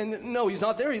daughter. And no, he's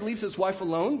not there. He leaves his wife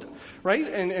alone, right?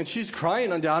 And she's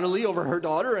crying undoubtedly over her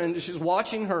daughter. And she's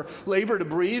watching her labor to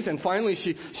breathe. And finally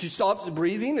she stops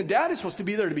breathing. And Dad is supposed to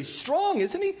be there to be strong,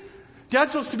 isn't he?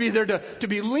 Dad's supposed to be there to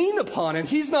be leaned upon, and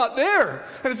he's not there.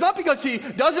 And it's not because he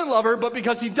doesn't love her, but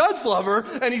because he does love her,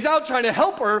 and he's out trying to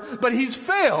help her, but he's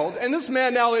failed. And this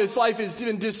man now, his life has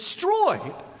been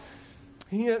destroyed.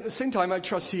 At the same time, I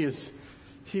trust he is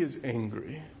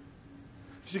angry.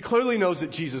 He clearly knows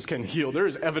that Jesus can heal. There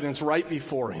is evidence right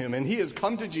before him. And he has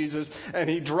come to Jesus, and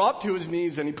he dropped to his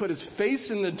knees, and he put his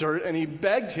face in the dirt, and he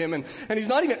begged him. And he's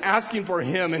not even asking for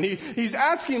him, and he's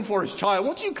asking for his child.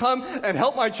 Won't you come and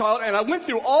help my child? And I went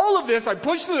through all of this. I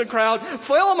pushed through the crowd,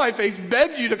 fell on my face,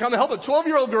 begged you to come and help a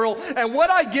 12-year-old girl. And what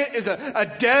I get is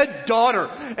a dead daughter.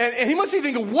 And he must be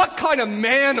thinking, what kind of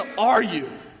man are you?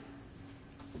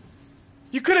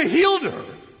 You could have healed her.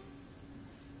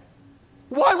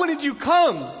 Why wouldn't you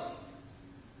come?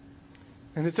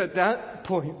 And it's at that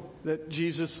point that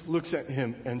Jesus looks at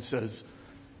him and says,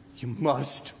 "You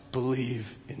must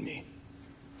believe in me."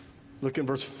 Look in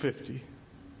verse 50.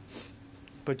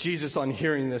 But Jesus, on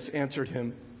hearing this, answered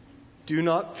him, "Do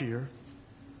not fear,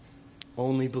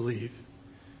 only believe,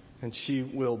 and she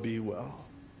will be well."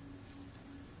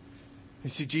 You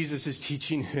see, Jesus is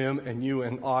teaching him and you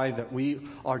and I that we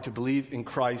are to believe in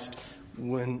Christ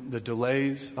when the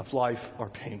delays of life are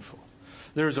painful.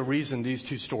 There is a reason these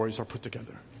two stories are put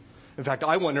together. In fact,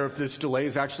 I wonder if this delay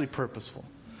is actually purposeful.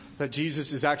 That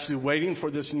Jesus is actually waiting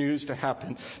for this news to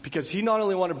happen, because he not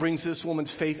only wants to bring this woman's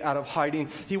faith out of hiding,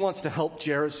 he wants to help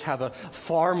Jairus have a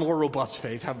far more robust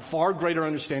faith, have a far greater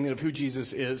understanding of who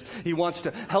Jesus is. He wants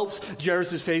to help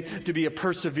Jairus' faith to be a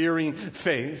persevering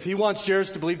faith. He wants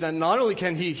Jairus to believe that not only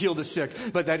can he heal the sick,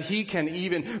 but that he can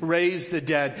even raise the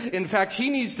dead. In fact, he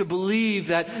needs to believe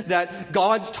that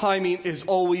God's timing is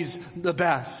always the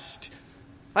best.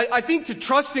 I think to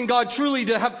trust in God truly,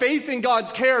 to have faith in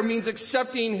God's care, means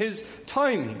accepting his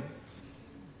timing.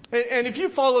 And if you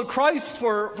follow Christ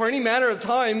for any manner of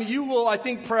time, you will, I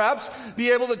think, perhaps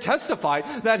be able to testify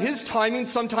that his timing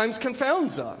sometimes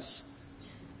confounds us.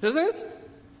 Doesn't it?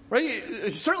 Right?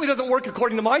 It certainly doesn't work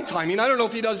according to my timing. I don't know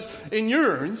if he does in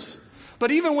yours. But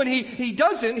even when he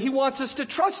doesn't, he wants us to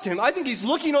trust him. I think he's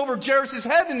looking over Jairus'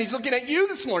 head, and he's looking at you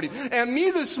this morning and me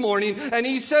this morning. And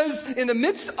he says, in the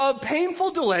midst of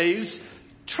painful delays,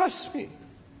 trust me.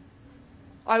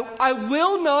 I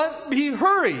will not be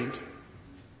hurried,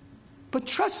 but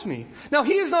trust me. Now,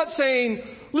 he is not saying,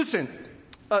 listen,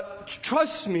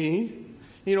 trust me.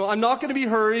 I'm not going to be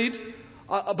hurried,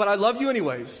 but I love you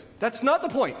anyways. That's not the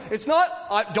point. It's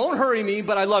not, don't hurry me,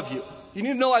 but I love you. You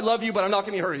need to know I love you, but I'm not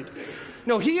going to be hurried.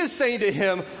 No, he is saying to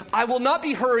him, I will not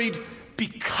be hurried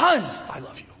because I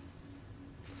love you.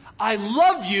 I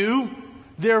love you,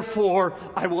 therefore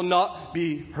I will not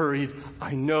be hurried.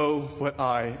 I know what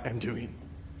I am doing.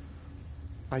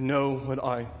 I know what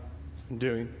I am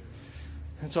doing.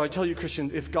 And so I tell you,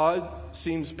 Christian, if God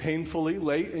seems painfully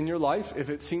late in your life, if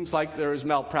it seems like there is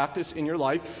malpractice in your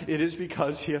life, it is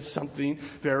because he has something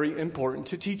very important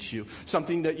to teach you.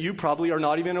 Something that you probably are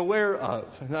not even aware of.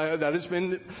 That has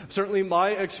been certainly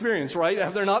my experience, right?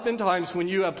 Have there not been times when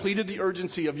you have pleaded the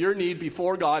urgency of your need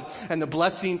before God and the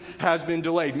blessing has been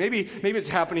delayed? Maybe it's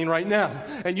happening right now.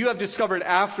 And you have discovered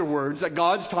afterwards that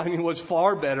God's timing was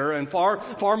far better and far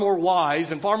more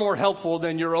wise and far more helpful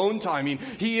than your own timing.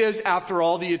 He is, after all,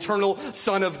 all, the eternal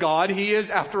Son of God. He is,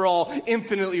 after all,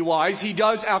 infinitely wise. He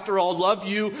does, after all, love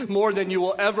you more than you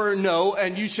will ever know,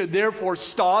 and you should therefore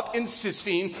stop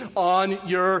insisting on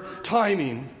your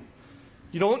timing.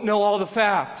 You don't know all the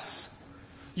facts.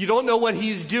 You don't know what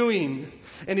He's doing.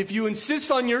 And if you insist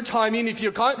on your timing, if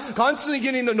you're constantly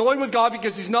getting annoyed with God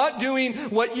because He's not doing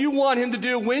what you want Him to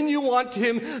do when you want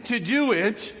Him to do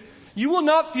it, you will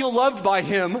not feel loved by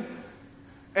Him,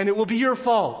 and it will be your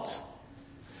fault.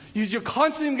 Because you're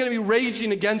constantly going to be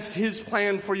raging against His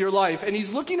plan for your life. And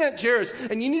He's looking at Jairus,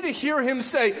 and you need to hear Him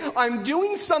say, I'm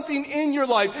doing something in your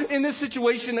life, in this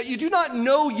situation that you do not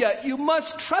know yet. You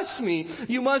must trust me.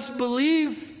 You must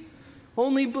believe.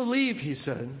 Only believe, He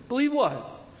said. Believe what?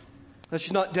 That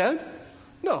she's not dead?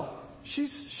 No,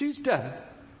 she's dead.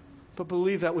 But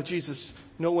believe that with Jesus,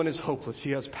 no one is hopeless.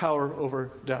 He has power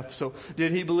over death. So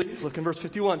did he believe? Look in verse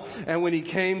 51. And when he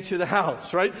came to the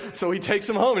house, right? So he takes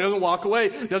him home. He doesn't walk away.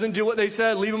 Doesn't do what they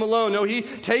said. Leave him alone. No, he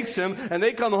takes him and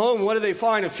they come home. What do they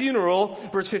find? A funeral.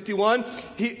 Verse 51.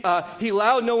 He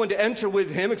allowed no one to enter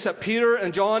with him except Peter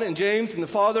and John and James and the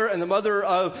father and the mother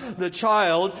of the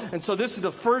child. And so this is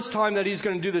the first time that he's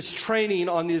going to do this training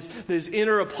on these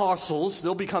inner apostles.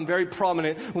 They'll become very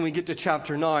prominent when we get to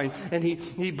chapter 9. And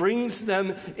he brings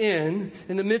them in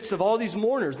the midst of all these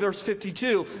mourners. Verse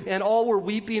 52, and all were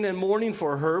weeping and mourning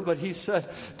for her, but he said,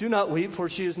 do not weep, for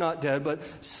she is not dead, but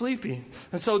sleeping.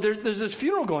 And so there's this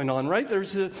funeral going on, right?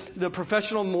 There's the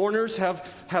professional mourners have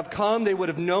come. They would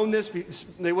have known this.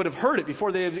 They would have heard it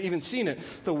before they have even seen it.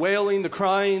 The wailing, the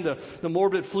crying, the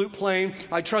morbid flute playing.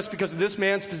 I trust because of this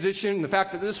man's position and the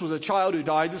fact that this was a child who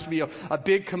died, this would be a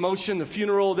big commotion. The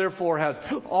funeral, therefore, has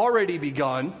already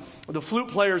begun. The flute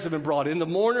players have been brought in. The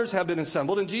mourners have been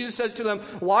assembled. And Jesus says to them,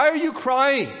 why are you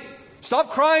crying?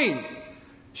 Stop crying.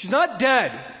 She's not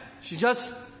dead. She's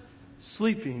just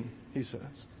sleeping, he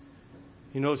says.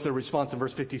 You notice their response in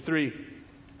verse 53.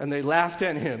 And they laughed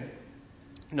at him,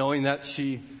 knowing that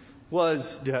she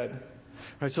was dead.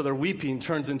 Right, so their weeping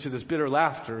turns into this bitter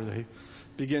laughter. They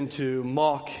begin to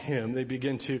mock him. They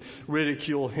begin to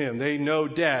ridicule him. They know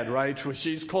dead, right?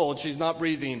 She's cold. She's not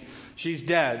breathing. She's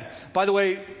dead. By the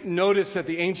way, notice that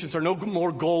the ancients are no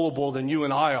more gullible than you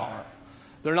and I are.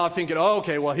 They're not thinking, oh,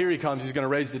 okay, well, here he comes. He's going to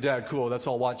raise the dead. Cool, let's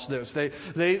all watch this. They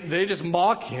just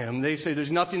mock him. They say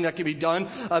there's nothing that can be done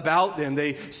about them.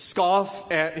 They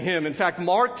scoff at him. In fact,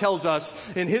 Mark tells us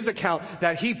in his account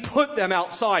that he put them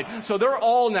outside. So they're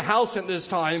all in the house at this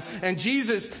time, and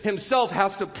Jesus himself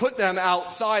has to put them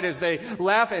outside as they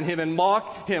laugh at him and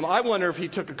mock him. I wonder if he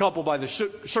took a couple by the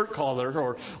shirt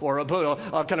collar or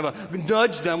kind of a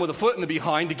nudge them with a foot in the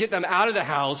behind to get them out of the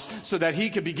house so that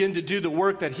he could begin to do the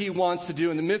work that he wants to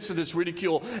do in the midst of this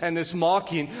ridicule and this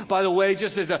mocking. By the way,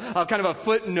 just as a kind of a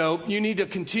footnote, you need to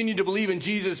continue to believe in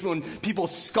Jesus when people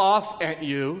scoff at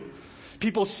you.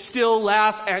 People still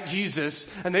laugh at Jesus,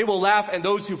 and they will laugh at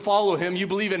those who follow him. You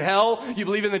believe in hell, you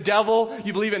believe in the devil,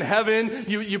 you believe in heaven,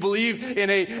 you believe in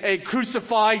a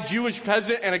crucified Jewish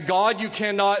peasant and a God you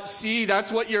cannot see.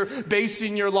 That's what you're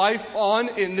basing your life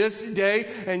on in this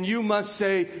day, and you must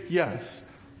say, yes,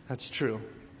 that's true.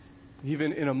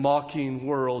 Even in a mocking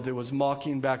world, it was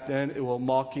mocking back then, it will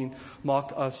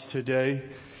mock us today.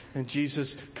 And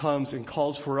Jesus comes and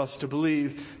calls for us to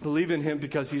believe in him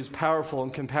because he is powerful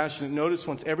and compassionate. Notice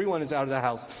once everyone is out of the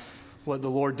house, what the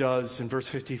Lord does in verse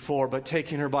 54. But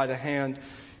taking her by the hand,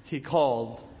 he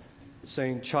called,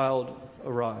 saying, child,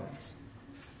 arise.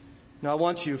 Now I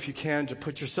want you, if you can, to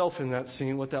put yourself in that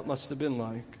scene, what that must have been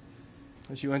like.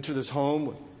 As you enter this home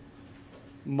with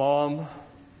mom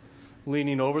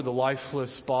leaning over the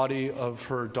lifeless body of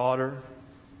her daughter,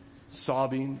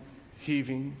 sobbing,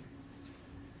 heaving.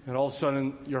 And all of a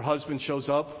sudden, your husband shows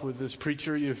up with this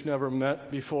preacher you've never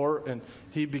met before, and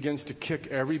he begins to kick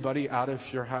everybody out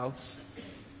of your house.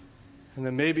 And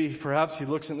then perhaps he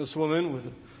looks at this woman with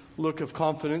a look of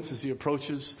confidence as he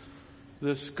approaches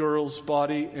this girl's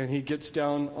body, and he gets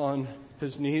down on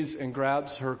his knees and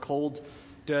grabs her cold,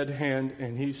 dead hand,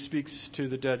 and he speaks to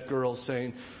the dead girl,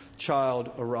 saying,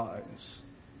 child, arise.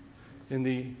 In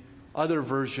the other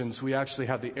versions, we actually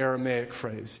have the Aramaic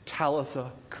phrase,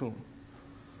 Talitha cum.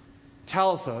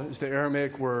 Talitha is the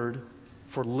Aramaic word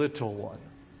for little one.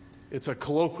 It's a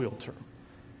colloquial term.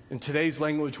 In today's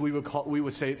language, we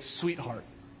would say it's sweetheart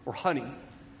or honey.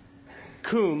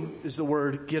 Cum is the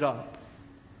word get up.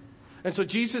 And so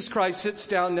Jesus Christ sits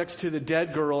down next to the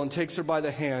dead girl and takes her by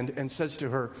the hand and says to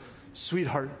her,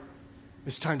 sweetheart,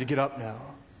 it's time to get up now.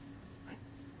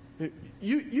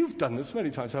 You've done this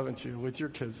many times, haven't you, with your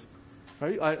kids,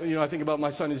 right? I think about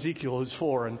my son Ezekiel, who's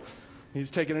 4, and He's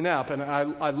taking a nap, and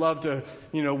I'd love to,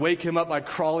 wake him up by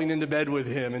crawling into bed with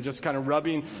him and just kind of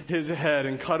rubbing his head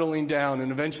and cuddling down,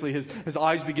 and eventually his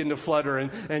eyes begin to flutter,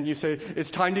 and you say, "It's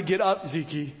time to get up,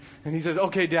 Zeke." And he says,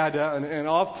 "Okay, Dad," and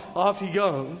off he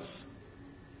goes.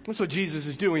 That's what Jesus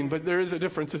is doing, but there is a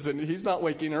difference, isn't it? He's not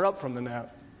waking her up from the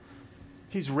nap.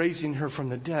 He's raising her from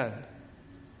the dead.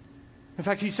 In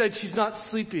fact, he said she's not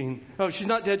sleeping. Oh, she's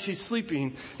not dead, she's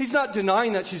sleeping. He's not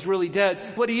denying that she's really dead.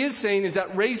 What he is saying is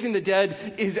that raising the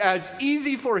dead is as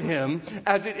easy for him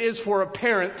as it is for a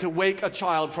parent to wake a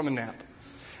child from a nap.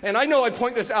 And I know I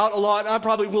point this out a lot, and I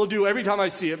probably will do every time I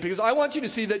see it, because I want you to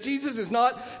see that Jesus is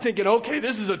not thinking, "Okay,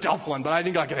 this is a tough one, but I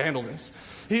think I can handle this."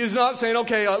 He is not saying,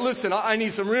 "Okay, listen, I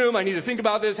need some room. I need to think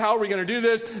about this. How are we going to do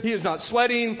this?" He is not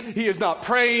sweating. He is not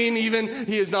praying even.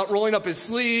 He is not rolling up his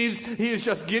sleeves. He is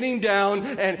just getting down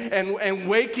and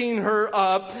waking her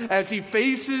up as he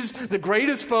faces the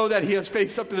greatest foe that he has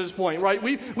faced up to this point, right?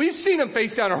 We've seen him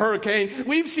face down a hurricane.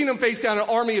 We've seen him face down an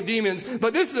army of demons.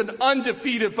 But this is an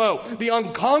undefeated foe. The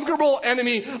unconquerable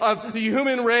enemy of the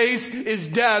human race is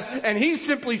death. And he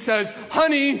simply says,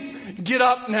 "Honey, get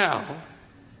up now."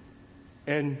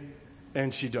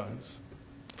 And she does.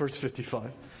 Verse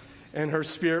 55. "And her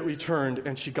spirit returned,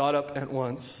 and she got up at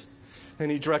once. And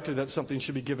he directed that something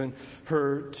should be given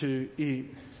her to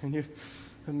eat." And you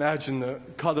imagine the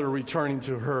color returning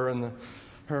to her, and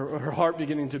her heart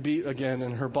beginning to beat again,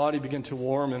 and her body begin to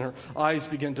warm, and her eyes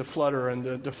begin to flutter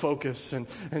and to focus. And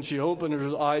she opened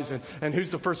her eyes, and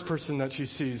who's the first person that she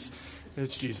sees?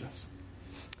 It's Jesus.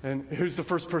 And who's the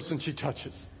first person she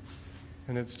touches?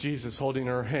 And it's Jesus holding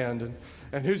her hand.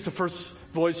 And who's the first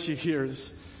voice she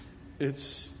hears?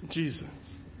 It's Jesus.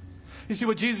 You see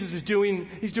what Jesus is doing?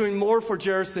 He's doing more for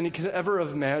Jairus than he could ever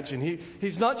have imagined.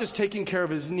 He's not just taking care of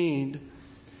his need.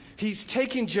 He's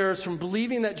taking Jairus from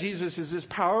believing that Jesus is this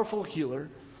powerful healer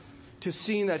to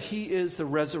seeing that he is the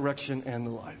resurrection and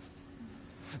the life.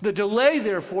 The delay,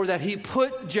 therefore, that he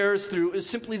put Jairus through is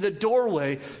simply the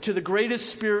doorway to the greatest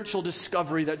spiritual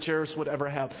discovery that Jairus would ever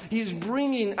have. He is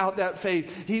bringing out that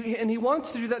faith, and he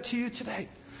wants to do that to you today.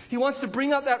 He wants to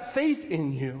bring out that faith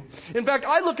in you. In fact,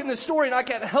 I look in this story and I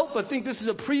can't help but think this is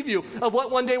a preview of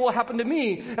what one day will happen to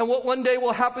me and what one day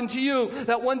will happen to you.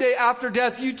 That one day after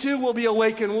death, you too will be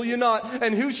awakened, will you not?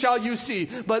 And who shall you see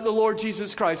but the Lord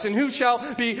Jesus Christ? And who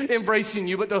shall be embracing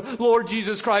you but the Lord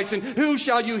Jesus Christ? And who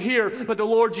shall you hear but the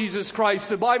Lord Jesus Christ?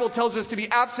 The Bible tells us to be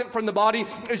absent from the body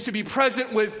is to be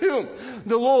present with whom?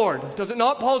 The Lord. Does it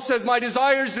not? Paul says, "My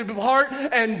desire is to depart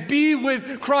and be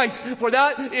with Christ, for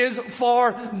that is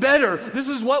far better." This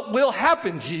is what will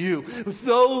happen to you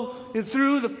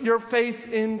through your faith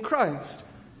in Christ,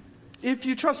 if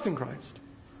you trust in Christ.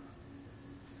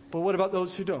 But what about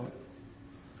those who don't?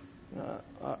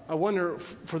 I wonder,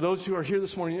 for those who are here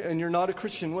this morning and you're not a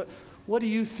Christian, what do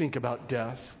you think about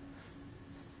death?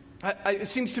 It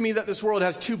seems to me that this world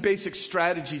has two basic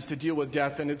strategies to deal with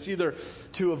death, and it's either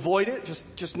to avoid it,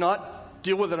 just not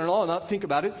deal with it at all, not think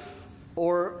about it,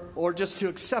 or just to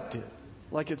accept it,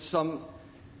 like it's some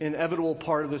inevitable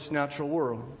part of this natural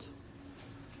world.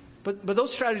 But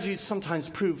those strategies sometimes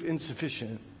prove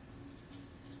insufficient.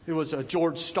 It was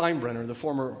George Steinbrenner, the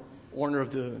former owner of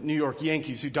the New York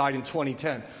Yankees, who died in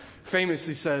 2010,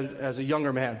 famously said as a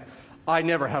younger man, "I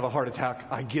never have a heart attack,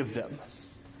 I give them."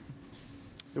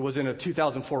 It was in a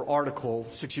 2004 article,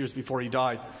 6 years before he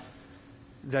died,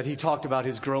 that he talked about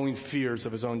his growing fears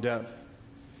of his own death.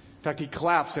 In fact, he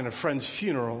collapsed in a friend's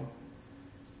funeral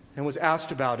and was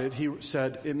asked about it. He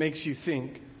said, "It makes you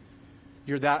think.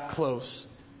 You're that close.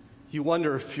 You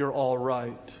wonder if you're all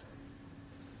right."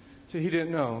 So he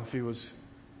didn't know if he was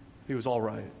all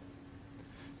right.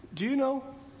 Do you know?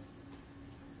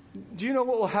 Do you know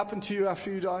what will happen to you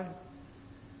after you die?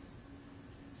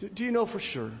 Do you know for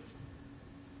sure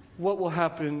what will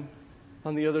happen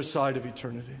on the other side of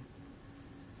eternity?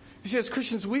 You see, as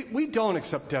Christians, we don't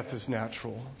accept death as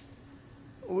natural.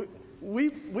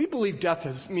 We believe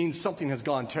death means something has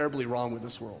gone terribly wrong with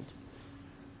this world,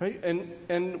 right?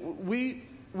 And we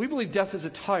believe death is a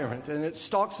tyrant, and it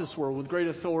stalks this world with great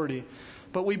authority.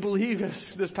 But we believe,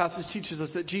 as this passage teaches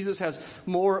us, that Jesus has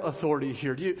more authority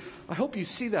here. I hope you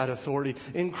see that authority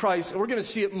in Christ. And we're going to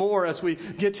see it more as we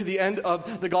get to the end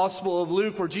of the Gospel of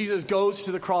Luke, where Jesus goes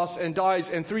to the cross and dies.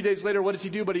 And 3 days later, what does he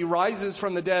do? But he rises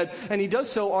from the dead, and he does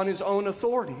so on his own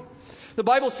authority. The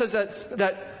Bible says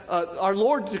that our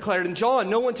Lord declared in John,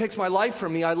 "No one takes my life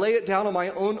from me. I lay it down on my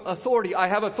own authority. I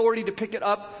have authority to pick it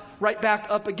up right back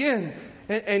up again."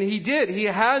 And he did. He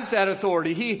has that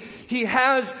authority. He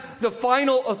has the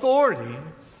final authority.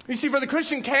 You see, for the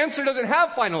Christian, cancer doesn't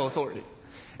have final authority.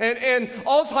 And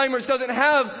Alzheimer's doesn't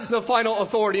have the final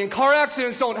authority. And car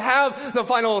accidents don't have the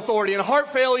final authority. And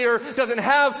heart failure doesn't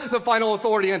have the final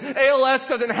authority. And ALS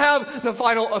doesn't have the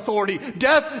final authority.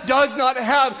 Death does not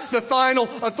have the final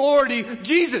authority.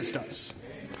 Jesus does.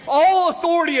 All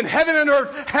authority in heaven and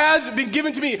earth has been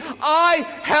given to me. I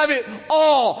have it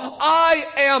all. I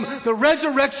am the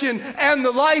resurrection and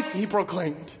the life, he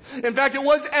proclaimed. In fact, it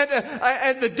was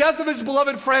at the death of his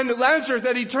beloved friend Lazarus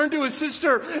that he turned to his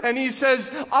sister and he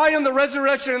says, I am the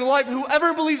resurrection and the life.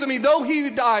 Whoever believes in me, though he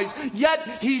dies,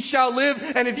 yet he shall live.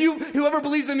 And whoever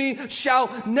believes in me shall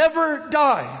never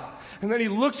die. And then he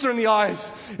looks her in the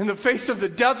eyes in the face of the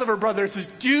death of her brother and says,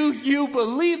 do you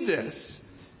believe this?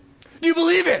 Do you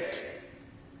believe it?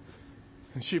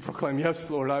 And she proclaimed, yes,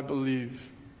 Lord, I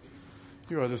believe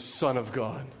you are the Son of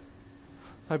God.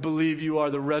 I believe you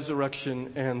are the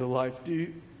resurrection and the life.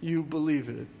 Do you believe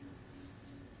it?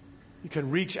 You can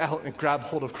reach out and grab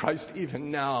hold of Christ even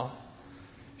now.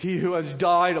 He who has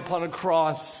died upon a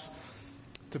cross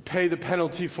to pay the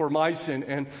penalty for my sin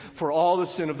and for all the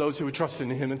sin of those who would trust in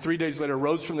him. And 3 days later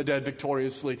rose from the dead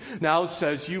victoriously. Now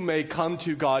says you may come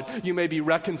to God. You may be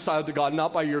reconciled to God,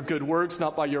 not by your good works,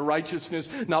 not by your righteousness,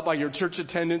 not by your church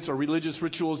attendance or religious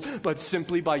rituals, but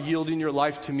simply by yielding your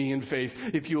life to me in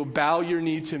faith. If you will bow your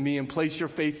knee to me and place your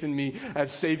faith in me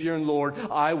as Savior and Lord,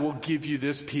 I will give you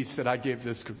this peace that I gave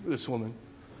this woman.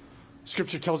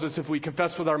 Scripture tells us if we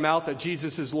confess with our mouth that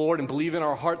Jesus is Lord and believe in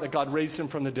our heart that God raised him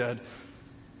from the dead,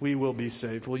 we will be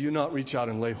saved. Will you not reach out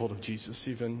and lay hold of Jesus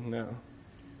even now?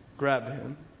 Grab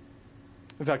him.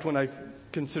 In fact, when I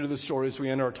consider the story as we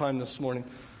end our time this morning,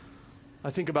 I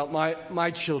think about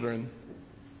my children.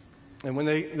 And when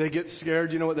they get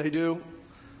scared, you know what they do?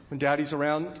 When Daddy's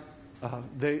around,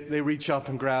 they reach up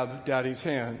and grab Daddy's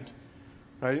hand.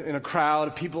 Right? In a crowd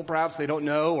of people perhaps they don't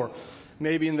know, or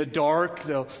maybe in the dark,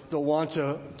 they'll want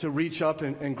to reach up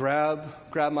and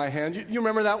grab my hand. You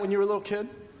remember that when you were a little kid?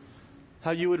 How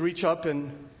you would reach up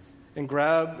and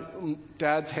grab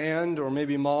Dad's hand or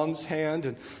maybe Mom's hand,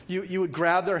 and you would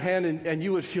grab their hand and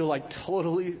you would feel like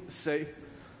totally safe.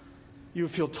 You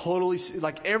would feel totally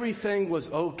like everything was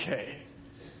okay.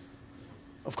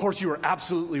 Of course, you were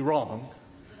absolutely wrong,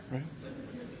 right?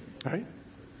 Right?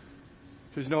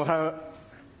 There's no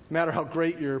matter how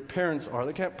great your parents are,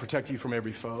 they can't protect you from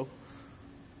every foe.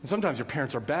 And sometimes your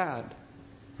parents are bad,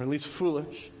 or at least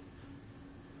foolish.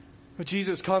 But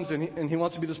Jesus comes and he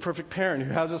wants to be this perfect parent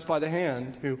who has us by the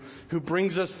hand, who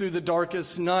brings us through the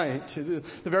darkest night. The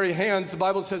very hands, the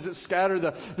Bible says, that scatter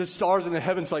the stars in the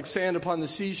heavens like sand upon the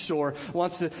seashore,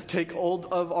 wants to take hold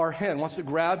of our hand, wants to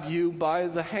grab you by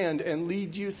the hand and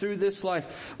lead you through this life.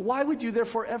 Why would you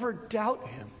therefore ever doubt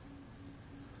him?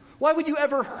 Why would you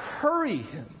ever hurry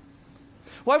him?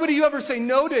 Why would you ever say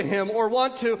no to him or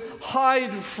want to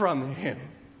hide from him?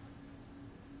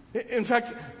 In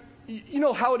fact, you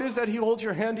know how it is that he holds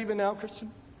your hand even now,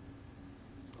 Christian?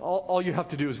 All you have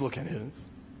to do is look at his.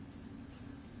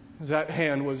 That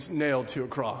hand was nailed to a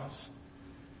cross.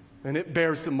 And it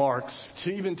bears the marks,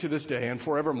 even to this day and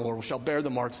forevermore, shall bear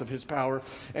the marks of his power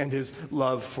and his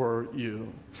love for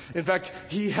you. In fact,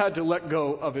 he had to let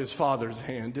go of his Father's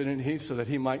hand, didn't he, so that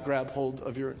he might grab hold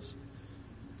of yours?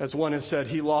 As one has said,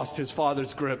 he lost his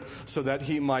Father's grip so that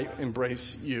he might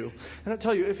embrace you. And I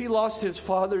tell you, if he lost his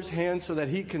Father's hand so that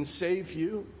he can save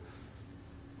you,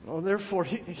 well, therefore,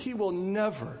 he will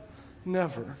never,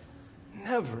 never,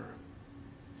 never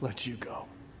let you go.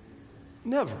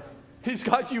 Never. He's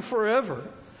got you forever,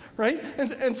 right?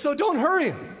 And so don't hurry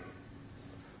him.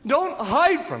 Don't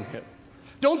hide from him.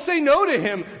 Don't say no to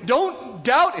him. Don't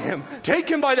doubt him. Take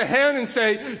him by the hand and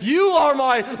say, you are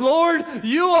my Lord.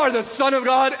 You are the Son of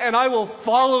God, and I will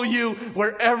follow you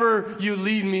wherever you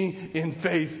lead me in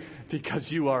faith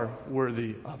because you are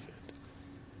worthy of it.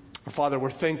 Our Father, we're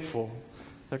thankful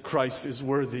that Christ is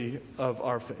worthy of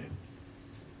our faith.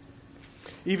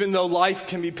 Even though life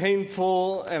can be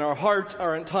painful and our hearts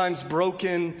are at times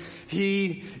broken,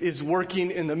 he is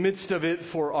working in the midst of it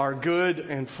for our good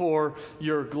and for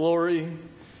your glory.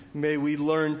 May we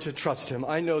learn to trust him.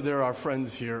 I know there are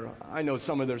friends here. I know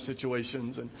some of their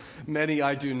situations, and many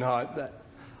I do not, that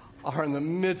are in the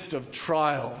midst of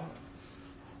trial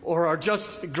or are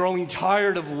just growing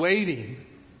tired of waiting.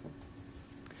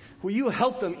 Will you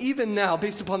help them even now,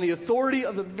 based upon the authority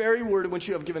of the very word in which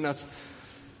you have given us,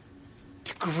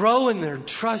 to grow in their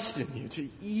trust in you, to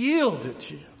yield it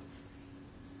to you,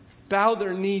 bow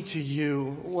their knee to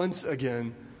you once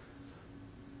again,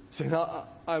 saying,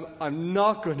 I'm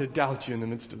not going to doubt you in the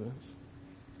midst of this,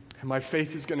 and my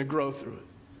faith is going to grow through it.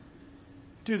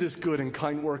 Do this good and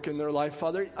kind work in their life,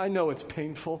 Father. I know it's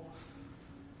painful,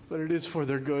 but it is for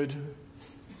their good.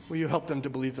 Will you help them to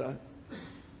believe that?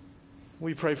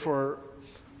 We pray for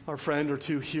our friend or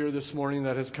two here this morning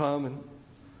that has come and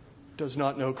does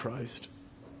not know Christ,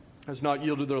 has not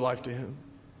yielded their life to him.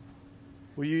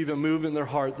 Will you even move in their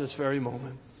heart this very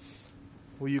moment?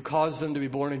 Will you cause them to be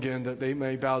born again, that they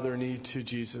may bow their knee to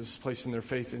Jesus, placing their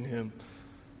faith in him,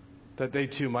 that they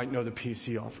too might know the peace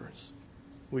he offers?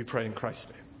 We pray in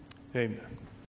Christ's name. Amen.